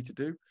serious for me to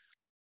do.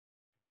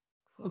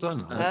 Well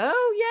done.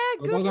 Oh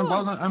yeah, good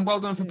one. Well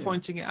done for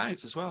pointing it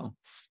out as well.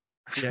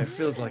 Yeah, it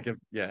feels like a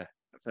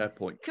fair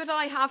point. Could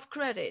I have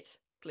credit,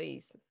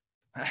 please?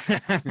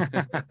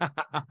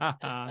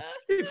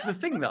 It's the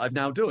thing that I've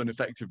now done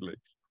effectively.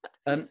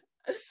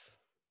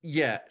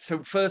 Yeah,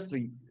 so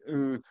firstly,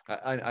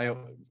 I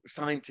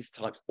scientist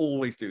types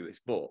always do this,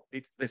 but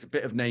there's a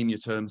bit of name your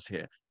terms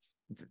here.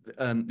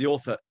 The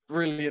author,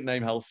 brilliant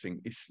name,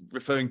 Helsing, is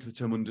referring to the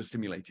term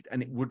understimulated,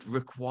 and it would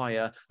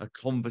require a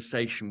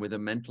conversation with a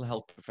mental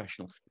health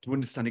professional to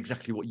understand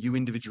exactly what you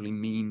individually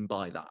mean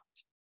by that.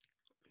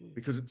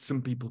 Because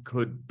some people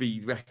could be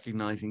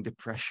recognizing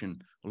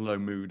depression or low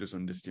mood as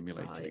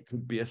understimulated. Right. It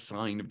could be a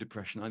sign of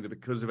depression, either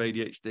because of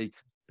ADHD,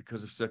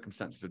 because of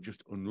circumstances of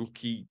just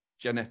unlucky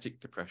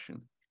genetic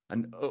depression,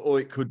 or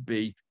it could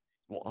be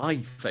what I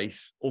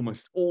face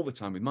almost all the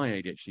time with my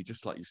ADHD,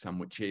 just like you, Sam,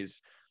 which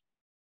is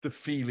the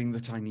feeling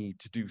that I need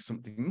to do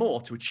something more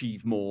to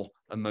achieve more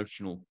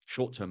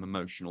short-term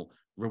emotional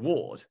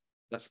reward.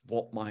 That's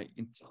what my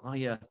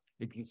entire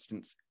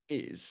existence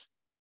is.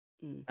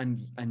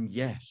 And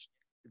yes,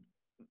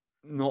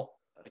 not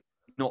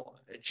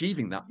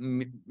achieving that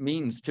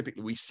means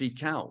typically we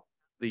seek out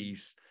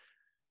these,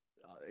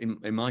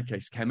 in my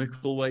case,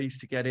 chemical ways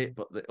to get it,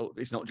 but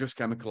it's not just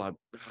chemical. I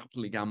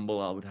happily gamble.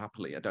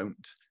 I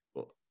don't,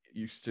 but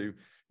used to,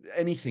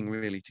 anything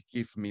really to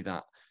give me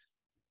that.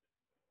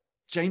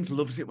 James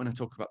loves it when I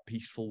talk about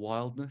peaceful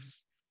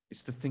wildness.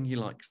 It's the thing he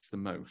likes the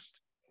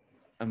most.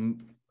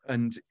 And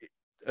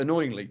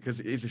annoyingly, because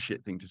it is a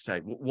shit thing to say,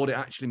 what it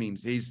actually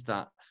means is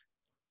that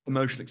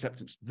emotional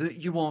acceptance, that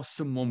you are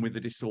someone with a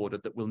disorder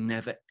that will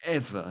never,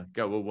 ever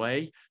go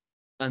away,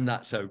 and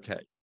that's okay.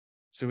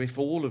 So if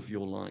all of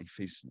your life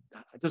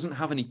doesn't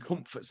have any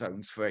comfort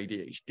zones for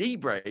ADHD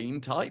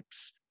brain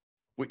types,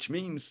 which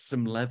means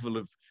some level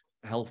of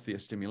healthier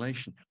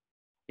stimulation,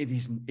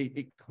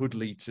 it could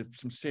lead to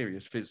some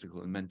serious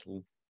physical and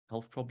mental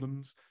health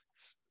problems.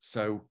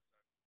 So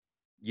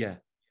yeah,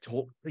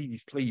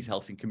 please,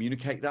 Helsing,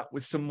 communicate that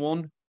with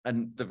someone.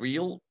 And the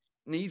real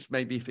needs,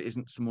 maybe if it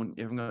isn't someone,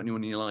 you haven't got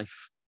anyone in your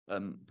life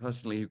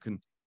personally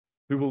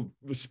who will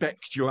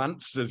respect your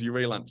answers, your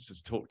real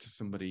answers, talk to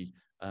somebody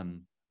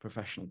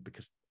professional,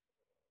 because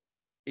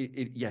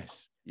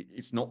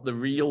it's not the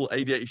real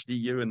ADHD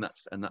you, and that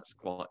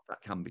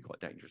can be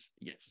quite dangerous.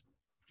 Yes.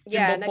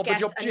 Yeah, and I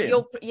guess,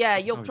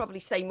 and you'll probably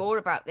say more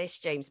about this,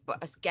 James,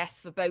 but as guests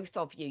for both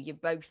of you, you're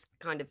both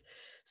kind of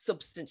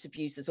substance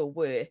abusers or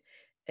were,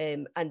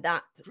 and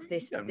that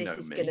this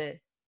is gonna.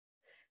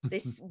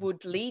 this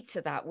would lead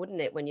to that,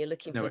 wouldn't it, when you're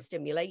looking for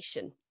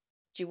stimulation?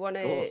 Do you want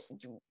to,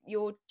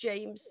 your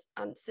James,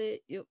 answer?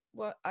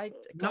 What I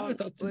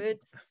can't,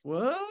 words?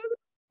 What?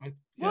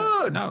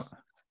 Yeah, no.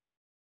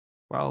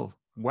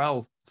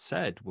 Well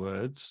said,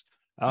 words.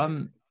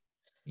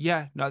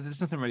 Yeah, no,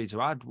 there's nothing really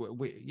to add.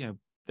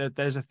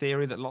 There's a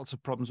theory that lots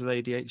of problems with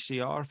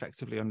ADHD are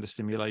effectively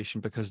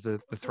understimulation because the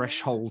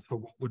threshold for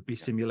what would be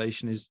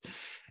stimulation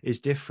is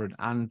different,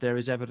 and there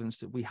is evidence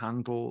that we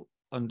handle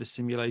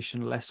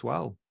understimulation less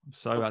well.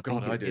 So I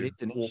think it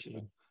is an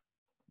issue.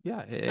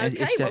 Yeah,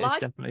 it's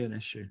definitely an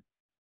issue.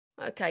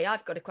 Okay,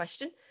 I've got a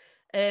question.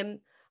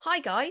 Hi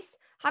guys,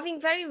 having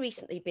very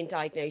recently been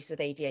diagnosed with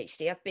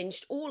ADHD, I've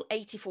binged all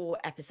 84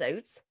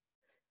 episodes.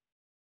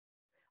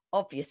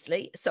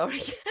 Obviously,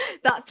 sorry,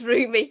 that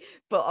threw me,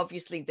 but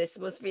obviously this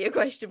must be a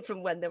question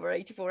from when there were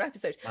 84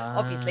 episodes.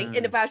 Obviously,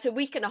 in about a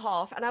week and a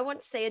half, and I want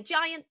to say a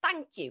giant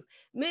thank you.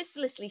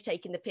 Mercilessly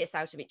taking the piss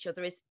out of each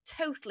other is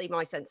totally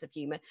my sense of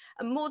humour,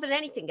 and more than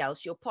anything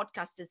else, your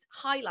podcast has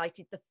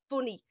highlighted the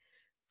funny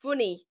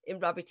in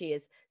rabbit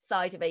ears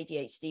side of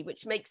ADHD,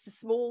 which makes the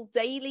small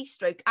daily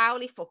stroke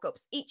hourly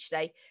fuck-ups each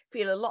day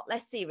feel a lot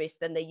less serious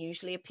than they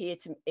usually appear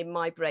to in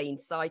my brain.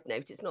 Side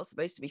note, it's not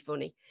supposed to be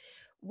funny.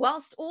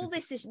 Whilst all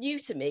this is new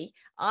to me,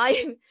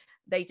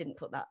 they didn't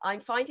put that.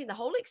 I'm finding the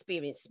whole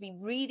experience to be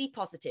really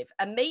positive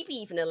and maybe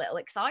even a little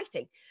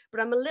exciting, but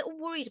I'm a little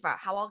worried about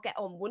how I'll get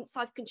on once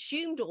I've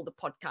consumed all the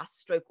podcasts,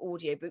 stroke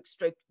audiobooks,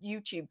 stroke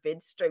YouTube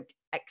vids, stroke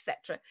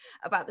etc.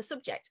 about the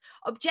subject.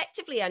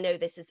 Objectively, I know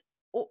this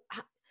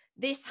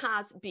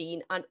has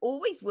been and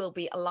always will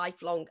be a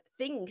lifelong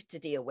thing to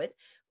deal with,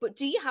 but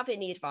do you have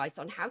any advice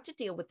on how to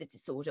deal with the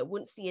disorder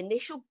once the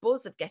initial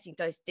buzz of getting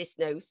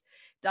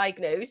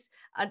diagnosed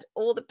and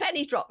all the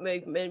penny drop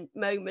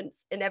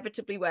moments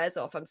inevitably wears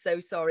off? I'm so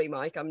sorry,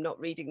 Mike, I'm not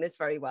reading this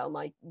very well.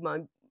 My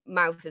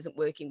mouth isn't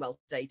working well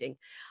today, Ding.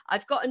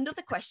 I've got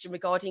another question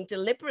regarding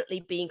deliberately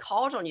being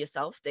hard on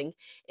yourself, Ding,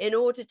 in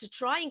order to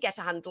try and get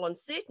a handle on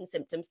certain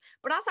symptoms.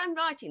 But as I'm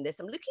writing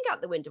this, I'm looking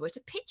out the window at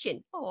a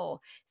pigeon,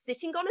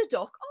 sitting on a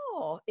dock,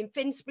 in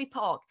Finsbury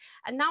Park,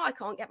 and now I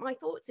can't get my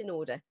thoughts in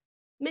order.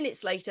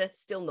 Minutes later,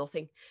 still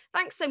nothing.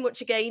 Thanks so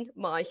much again,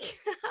 Mike.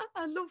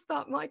 I love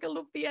that, Mike. I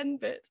love the end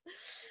bit.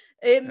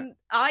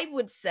 I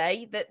would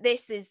say that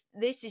this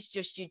is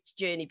just your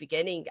journey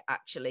beginning,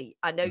 actually.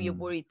 I know you're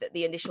worried that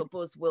the initial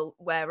buzz will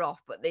wear off,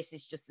 but this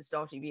is just the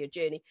start of your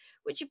journey,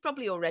 which you've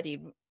probably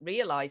already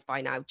realised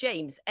by now.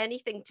 James,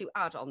 anything to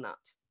add on that?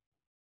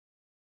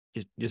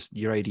 Just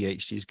your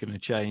ADHD is going to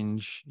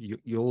change.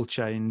 You'll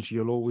change.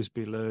 You'll always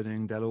be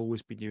learning. There'll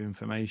always be new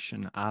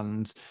information,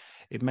 and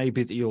it may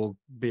be that you'll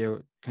be a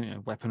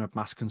weapon of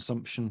mass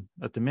consumption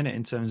at the minute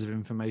in terms of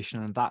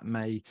information, and that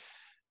may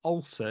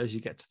alter as you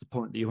get to the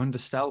point that you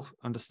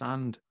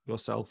understand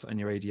yourself and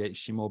your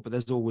ADHD more. But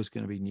there's always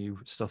going to be new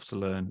stuff to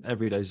learn.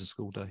 Every day is a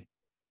school day.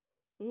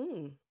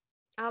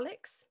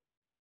 Alex?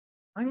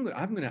 I'm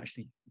going to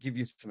actually give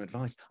you some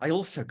advice. I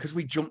also, because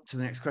we jumped to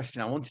the next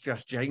question, I wanted to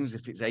ask James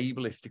if it's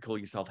ableist to call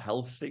yourself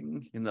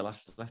Helsing in the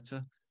last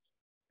letter.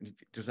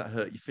 Does that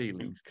hurt your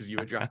feelings because you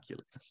were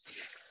Dracula?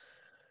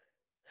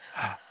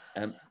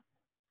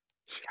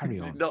 Carry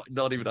on.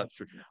 Not even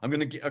answering. I'm going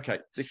to get, okay,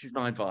 this is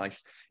my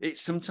advice. It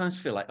sometimes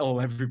feel like,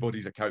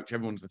 everybody's a coach,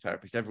 everyone's a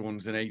therapist,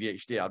 everyone's an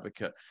ADHD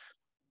advocate.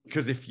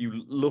 Because if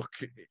you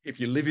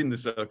live in the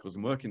circles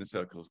and work in the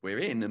circles we're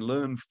in and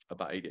learn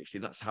about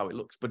ADHD, that's how it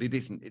looks. But it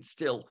isn't. It's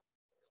still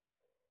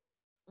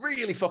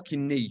really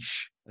fucking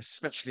niche,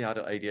 especially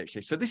adult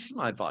ADHD. So this is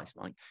my advice,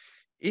 Mike.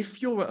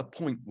 If you're at a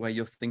point where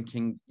you're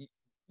thinking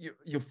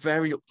you're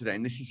very up to date,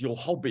 and this is your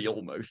hobby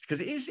almost,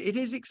 because it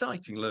is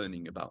exciting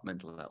learning about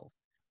mental health,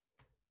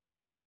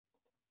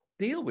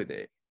 deal with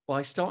it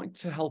by starting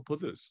to help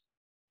others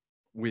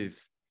with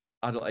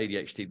adult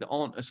ADHD that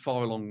aren't as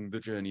far along the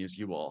journey as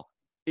you are.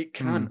 It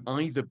can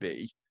either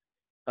be,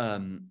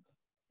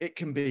 it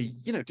can be,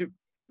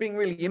 being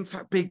really, in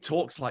fact, big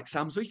talks like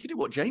Sam's, or you can do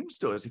what James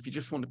does if you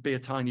just want to be a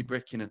tiny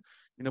brick in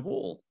a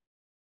wall.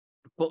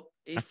 But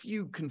if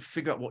you can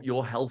figure out what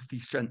your healthy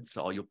strengths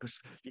are, your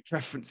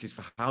preferences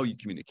for how you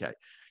communicate,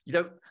 you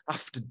don't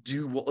have to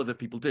do what other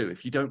people do.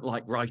 If you don't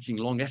like writing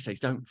long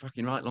essays, don't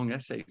fucking write long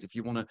essays. If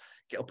you want to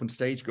get up on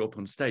stage, go up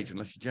on stage,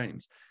 unless you're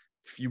James.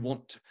 If you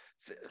want to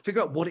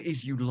figure out what it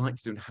is you'd like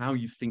to do and how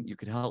you think you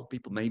could help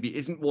people, maybe it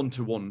isn't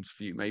one-to-one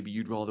for you. Maybe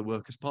you'd rather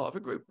work as part of a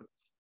group.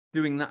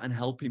 Doing that and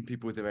helping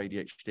people with their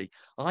ADHD,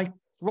 I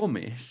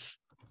promise,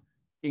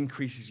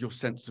 increases your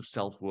sense of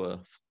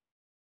self-worth.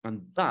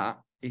 And that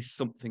is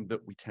something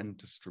that we tend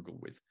to struggle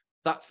with.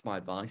 That's my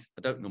advice.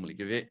 I don't normally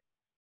give it.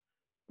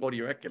 What do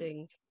you reckon?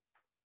 Ding.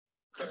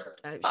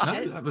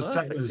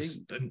 That was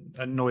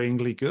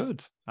annoyingly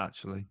good,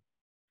 actually.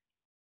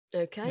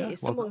 Okay, yeah, is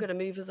someone going to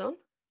move us on?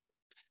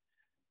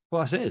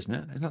 Well, that's it, isn't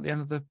it? Isn't that the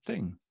end of the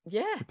thing?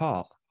 Yeah. The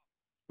part.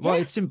 Well,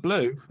 it's in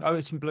blue. Oh,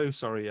 it's in blue.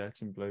 Sorry, yeah,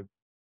 it's in blue.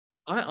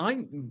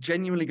 I'm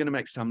genuinely going to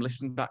make Sam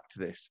listen back to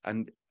this.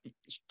 And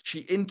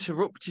she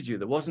interrupted you.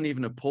 There wasn't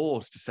even a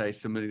pause to say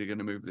somebody's going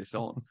to move this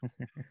on.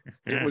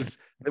 There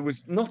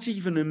was not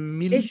even a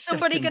millisecond. Is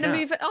somebody going to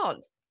move it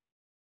on?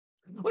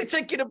 We're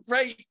taking a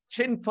break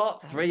in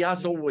part 3,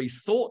 as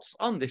always. Thoughts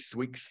on this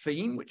week's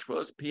theme, which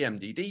was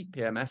PMDD,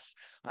 PMS,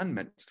 and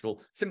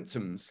menstrual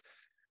symptoms.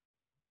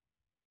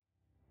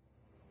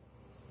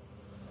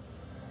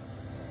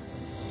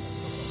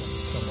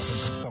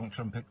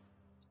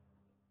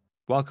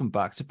 Welcome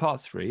back to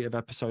part 3 of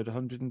episode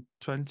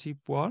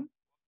 121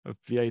 of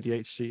the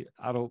ADHD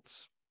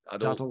Adults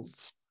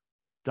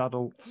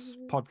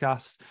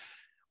podcast,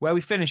 where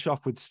we finish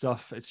off with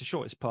stuff. It's the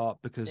shortest part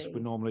because we're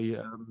normally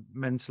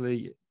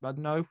mentally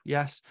gone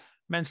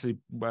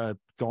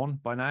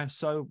by now.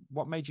 So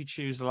what made you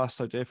choose the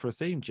last idea for a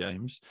theme,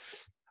 James?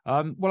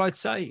 Well, I'd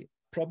say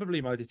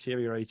probably my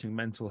deteriorating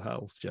mental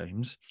health,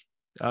 James,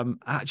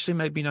 actually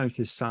made me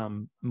notice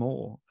Sam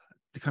more.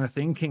 The kind of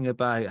thinking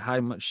about how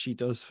much she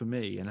does for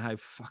me and how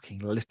fucking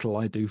little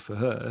I do for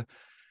her.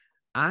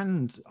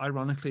 And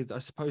ironically, I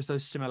suppose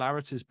those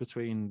similarities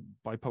between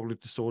bipolar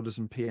disorders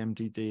and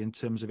PMDD in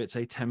terms of it's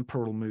a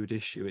temporal mood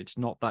issue. It's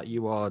not that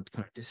you are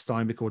kind of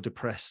dysthymic or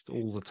depressed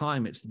all the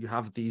time. It's you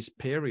have these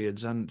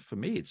periods. And for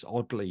me, it's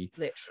oddly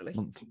literally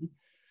monthly.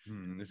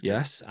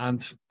 Yes.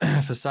 And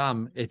for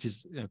Sam, it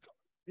is,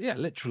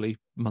 literally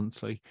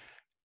monthly.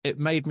 It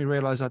made me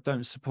realize I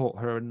don't support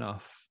her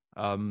enough.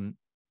 And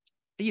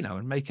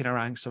making her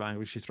angst so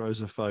angry she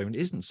throws her phone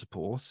isn't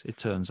support, it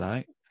turns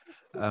out.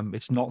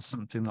 It's not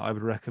something that I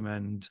would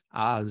recommend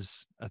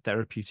as a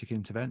therapeutic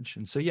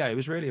intervention. So yeah, it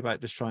was really about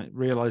just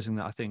realizing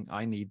that I think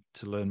I need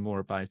to learn more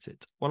about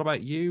it. What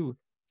about you,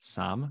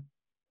 Sam?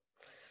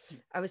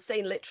 I was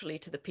saying literally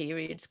to the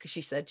periods because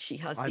she said she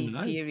has these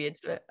periods.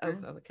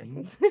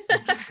 Okay.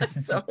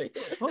 Sorry.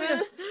 Oh,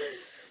 yeah.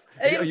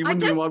 Are you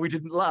wondering why we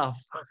didn't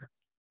laugh?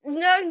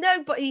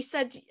 No, but he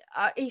said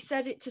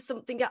it to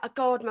something.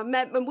 God,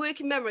 my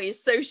working memory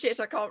is so shit.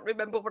 I can't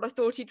remember what I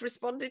thought he'd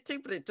responded to,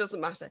 but it doesn't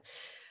matter.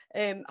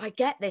 I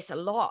get this a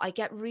lot. I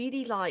get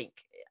really I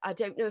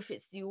don't know if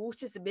it's the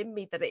autism in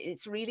me that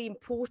it's really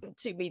important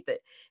to me that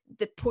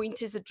the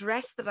point is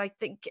addressed. That I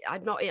think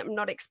I'm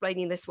not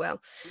explaining this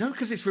well. No,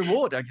 because it's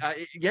reward.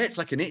 It's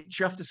like an itch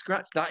you have to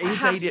scratch. That is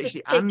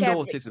ADHD and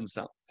autism,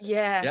 Sam.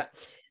 Yeah.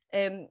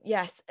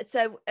 Yes.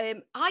 So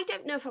I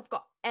don't know if I've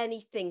got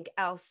anything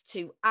else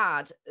to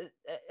add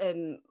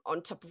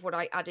on top of what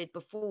I added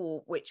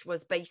before, which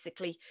was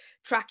basically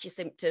track your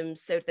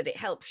symptoms so that it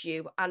helps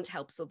you and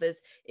helps others.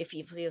 If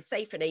you feel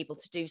safe and able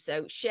to do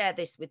so, share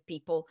this with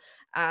people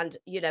and,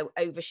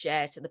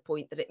 overshare to the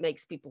point that it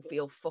makes people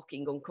feel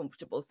fucking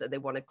uncomfortable. So they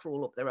want to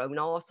crawl up their own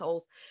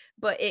arseholes,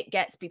 but it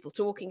gets people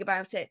talking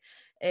about it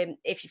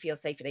if you feel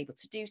safe and able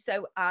to do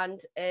so. And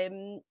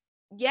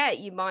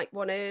you might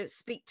want to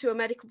speak to a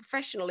medical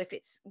professional if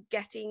it's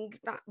getting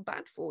that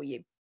bad for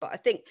you. But I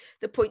think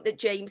the point that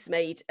James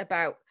made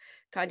about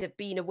kind of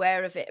being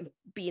aware of it and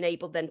being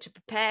able then to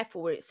prepare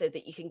for it so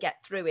that you can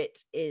get through it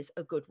is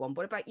a good one.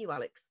 What about you,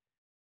 Alex?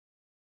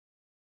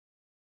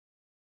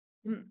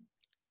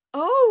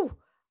 Oh,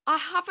 I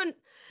haven't.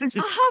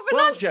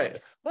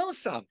 Well,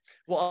 Sam,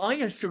 what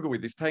I struggle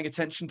with is paying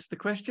attention to the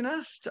question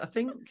asked. I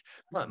think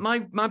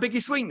my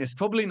biggest weakness,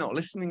 probably not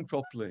listening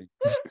properly.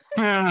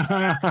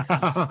 I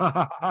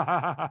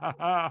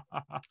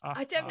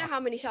don't know how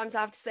many times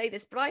I have to say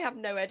this, but I have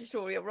no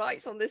editorial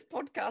rights on this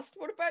podcast.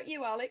 What about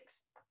you, Alex?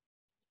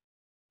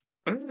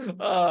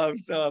 Oh, I'm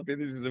so happy.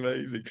 This is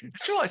amazing.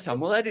 It's all right, Sam.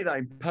 We'll edit that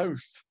in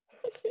post.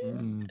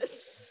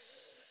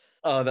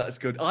 Oh, that's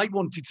good. I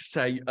wanted to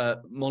say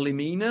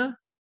molimina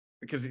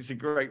because it's a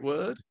great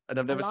word, and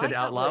I've never said it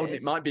out loud. And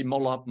it might be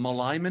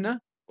molimina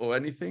or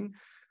anything.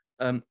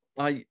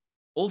 I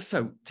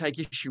also take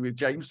issue with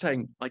James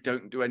saying I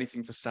don't do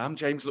anything for Sam.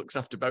 James looks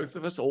after both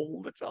of us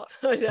all the time.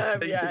 I know,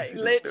 yeah,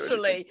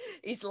 literally.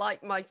 He's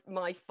like my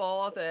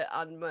father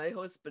and my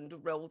husband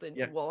rolled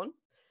into one.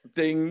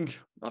 Ding,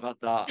 I've had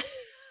that.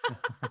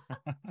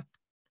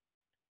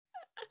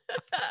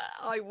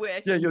 I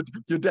wish. Yeah, you're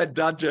dead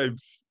dad,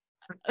 James.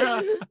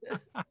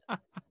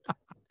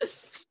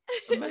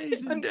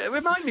 Amazing. And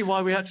remind me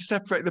why we had to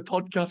separate the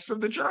podcast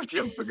from the charity.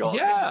 I've forgotten.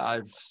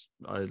 Yeah,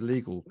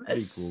 legal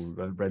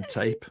red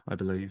tape, I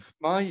believe.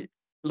 My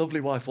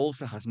lovely wife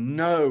also has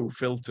no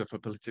filter for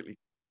politically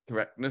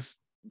correctness.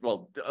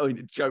 Well,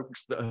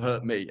 jokes that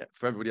hurt me.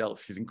 For everybody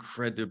else, she's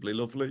incredibly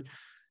lovely.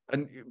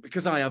 And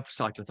because I have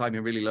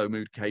cyclothymia, really low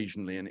mood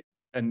occasionally,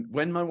 and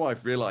when my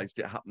wife realised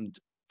it happened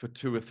for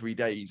 2 or 3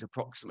 days,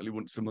 approximately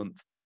once a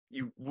month,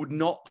 you would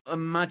not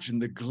imagine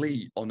the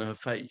glee on her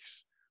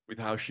face with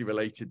how she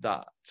related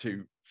that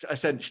to,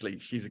 essentially,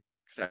 she's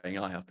saying,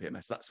 I have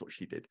PMS. That's what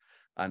she did.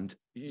 And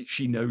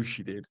she knows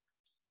she did.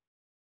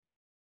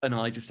 And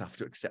I just have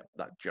to accept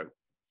that joke.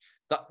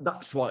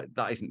 That's why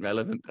that isn't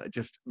relevant. It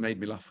just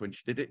made me laugh when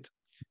she did it.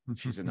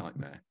 She's a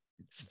nightmare.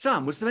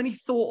 Sam, was there any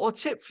thought or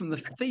tip from the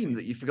theme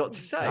that you forgot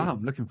to say?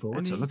 I'm looking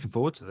forward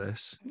to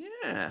this.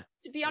 Yeah.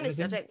 To be honest,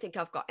 I don't think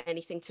I've got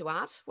anything to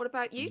add. What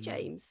about you,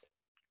 James?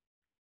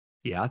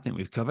 Yeah, I think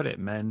we've covered it.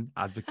 Men,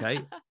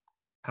 advocate.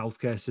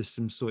 Healthcare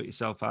systems, sort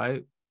yourself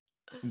out.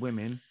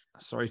 Women,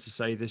 sorry to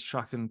say this,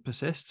 track and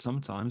persist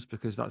sometimes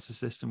because that's the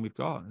system we've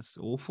got. It's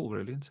awful,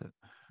 really, isn't it?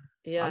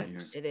 Yeah,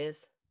 it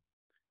is.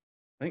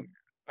 I think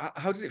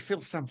how does it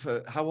feel, Sam?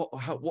 For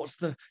what's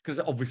the, because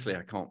obviously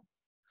I can't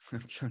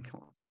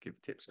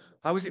give tips.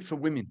 How is it for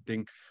women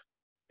being,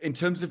 in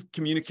terms of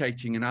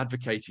communicating and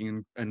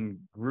advocating and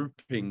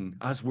grouping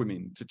as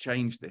women to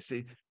change this?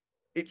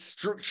 It's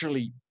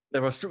structurally,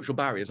 there are structural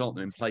barriers, aren't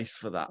there, in place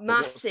for that?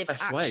 Massive, what's the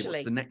best way?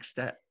 What's the next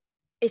step?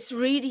 It's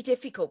really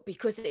difficult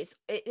because it's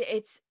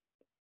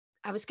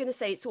I was going to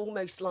say it's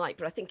almost like,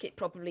 but I think it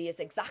probably is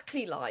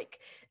exactly like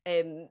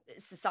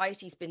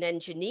society's been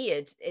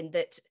engineered in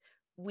that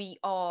we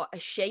are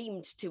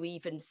ashamed to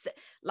even say,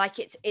 like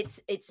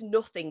it's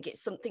nothing.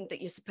 It's something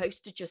that you're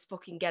supposed to just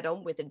fucking get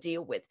on with and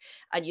deal with,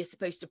 and you're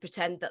supposed to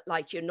pretend that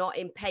like you're not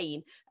in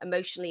pain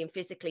emotionally and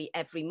physically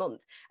every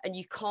month. And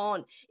you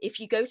can't, if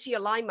you go to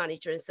your line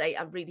manager and say,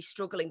 I'm really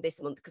struggling this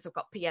month because I've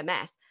got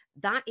PMS,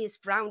 that is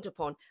frowned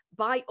upon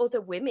by other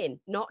women,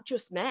 not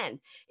just men.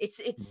 It's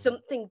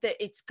something that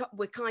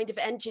we're kind of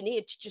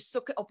engineered to just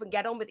suck it up and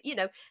get on with,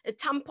 a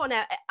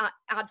tampon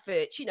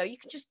advert, you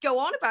can just go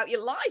on about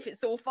your life.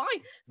 It's all fine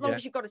as long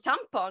as you've got a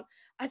tampon.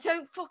 I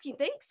don't fucking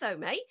think so,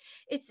 mate.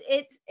 It's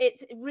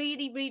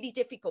really, really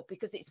difficult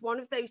because it's one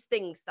of those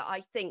things that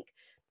I think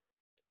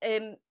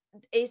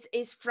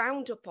is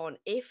frowned upon.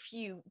 If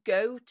you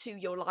go to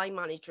your line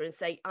manager and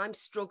say, I'm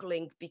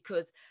struggling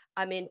because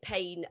I'm in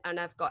pain and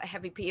I've got a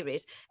heavy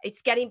period,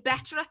 it's getting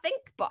better, I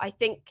think, but I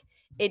think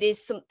it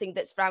is something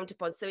that's frowned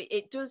upon. So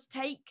it does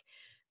take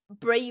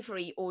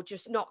bravery or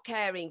just not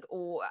caring,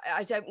 or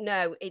I don't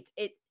know,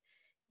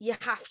 you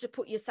have to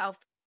put yourself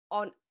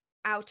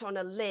out on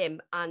a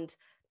limb and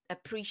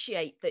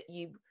appreciate that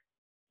you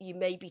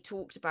may be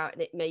talked about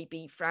and it may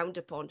be frowned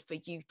upon for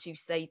you to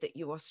say that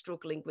you are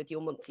struggling with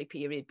your monthly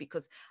period,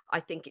 because I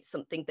think it's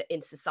something that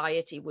in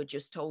society we're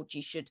just told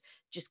you should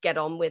just get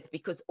on with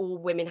because all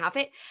women have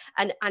it.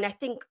 And I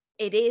think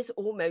it is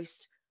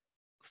almost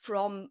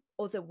from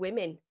other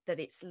women that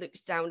it's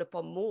looked down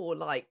upon more,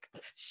 like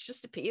it's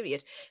just a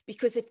period,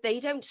 because if they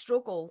don't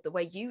struggle the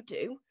way you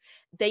do,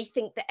 they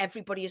think that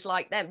everybody is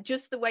like them,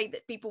 just the way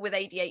that people with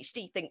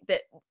ADHD think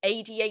that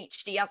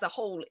ADHD as a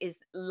whole is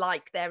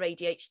like their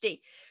ADHD.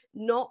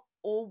 Not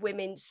all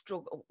women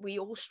struggle, we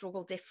all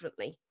struggle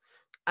differently.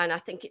 And I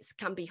think it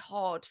can be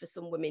hard for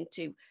some women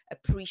to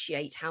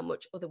appreciate how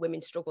much other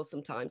women struggle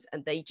sometimes.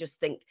 And they just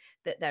think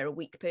that they're a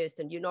weak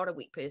person. You're not a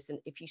weak person.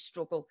 If you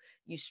struggle,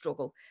 you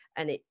struggle.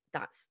 And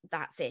that's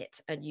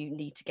it. And you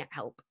need to get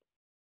help.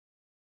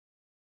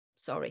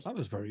 Sorry. That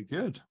was very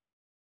good.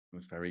 It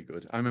was very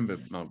good. I remember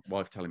my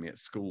wife telling me at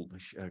school that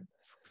she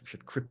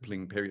had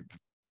crippling period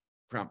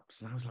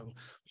cramps. And I was like, well,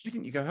 why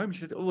didn't you go home?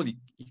 She said, oh, well, you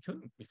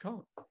can't. You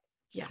can't.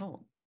 Yeah. You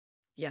can't.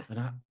 Yeah.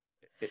 And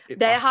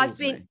there have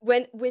been,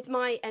 when with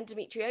my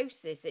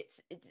endometriosis, it's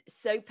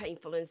so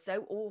painful and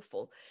so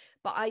awful,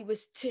 but I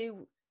was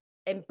too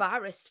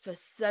embarrassed for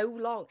so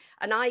long,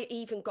 and I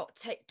even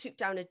took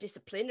down a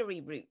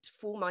disciplinary route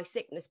for my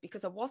sickness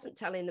because I wasn't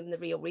telling them the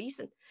real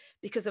reason,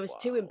 because I was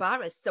too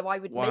embarrassed. So I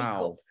would make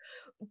up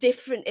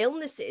different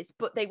illnesses,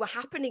 but they were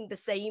happening the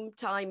same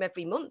time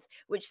every month,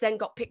 which then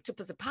got picked up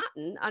as a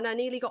pattern, and I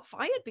nearly got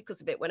fired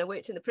because of it when I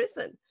worked in the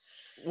prison.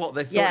 What,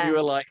 they thought you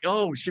were like,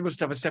 oh, she must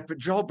have a separate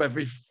job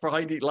every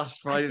Friday,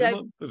 last Friday of the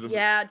month?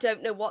 Yeah, I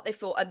don't know what they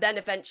thought. And then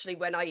eventually,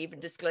 when I even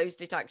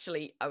disclosed it,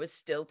 actually, I was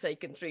still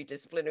taken through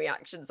disciplinary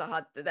actions. I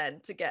had then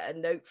to get a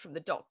note from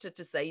the doctor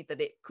to say that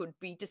it could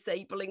be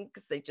disabling,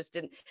 because they just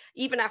didn't,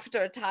 even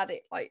after I'd had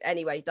it, like,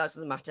 anyway, that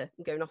doesn't matter.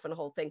 I'm going off on a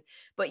whole thing.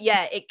 But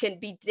yeah, it can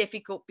be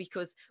difficult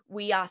because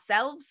we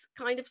ourselves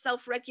kind of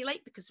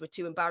self-regulate because we're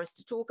too embarrassed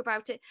to talk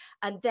about it.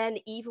 And then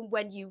even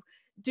when you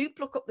do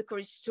pluck up the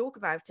courage to talk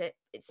about it,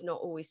 it's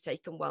not always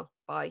taken well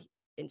by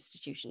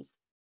institutions.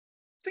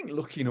 I think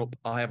looking up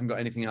I haven't got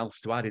anything else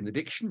to add in the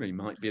dictionary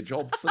might be a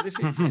job for this.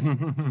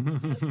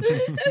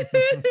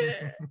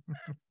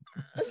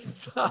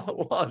 That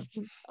was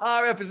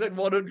our episode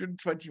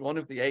 121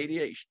 of the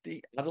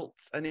ADHD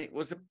Adults, and it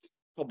was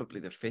probably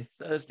the 5th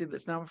Thursday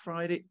that's now a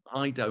Friday,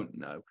 I don't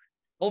know,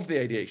 of the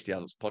ADHD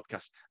Adults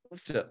podcast,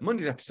 after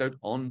Monday's episode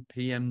on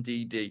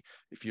PMDD.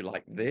 If you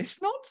like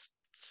this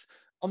nonsense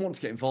and want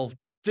to get involved,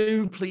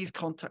 do please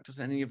contact us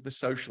on any of the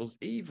socials,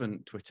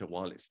 even Twitter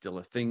while it's still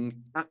a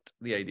thing, at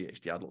the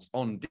ADHD Adults,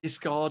 on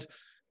Discord,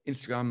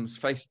 Instagrams,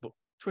 Facebook,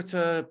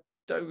 Twitter,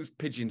 those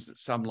pigeons that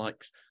Sam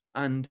likes,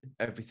 and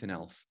everything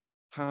else.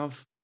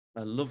 Have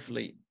a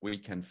lovely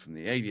weekend from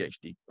the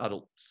ADHD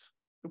Adults.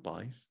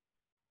 Goodbyes.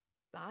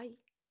 Bye.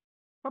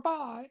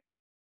 Bye-bye.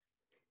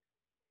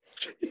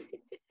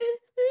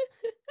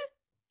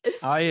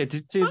 Did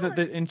you see that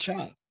in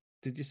chat?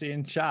 Did you see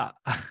in chat?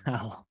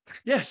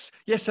 Yes.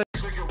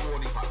 Trigger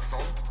warning, klaxon,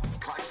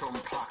 klaxon,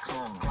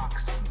 klaxon,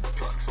 klaxon,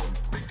 klaxon,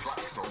 big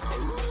klaxon.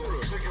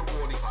 Trigger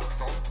warning,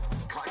 klaxon,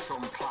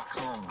 klaxon,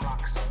 klaxon,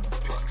 klaxon,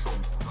 klaxon,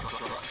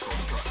 klaxon,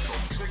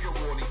 klaxon. Trigger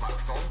warning,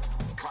 klaxon,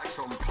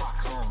 klaxon,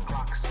 klaxon.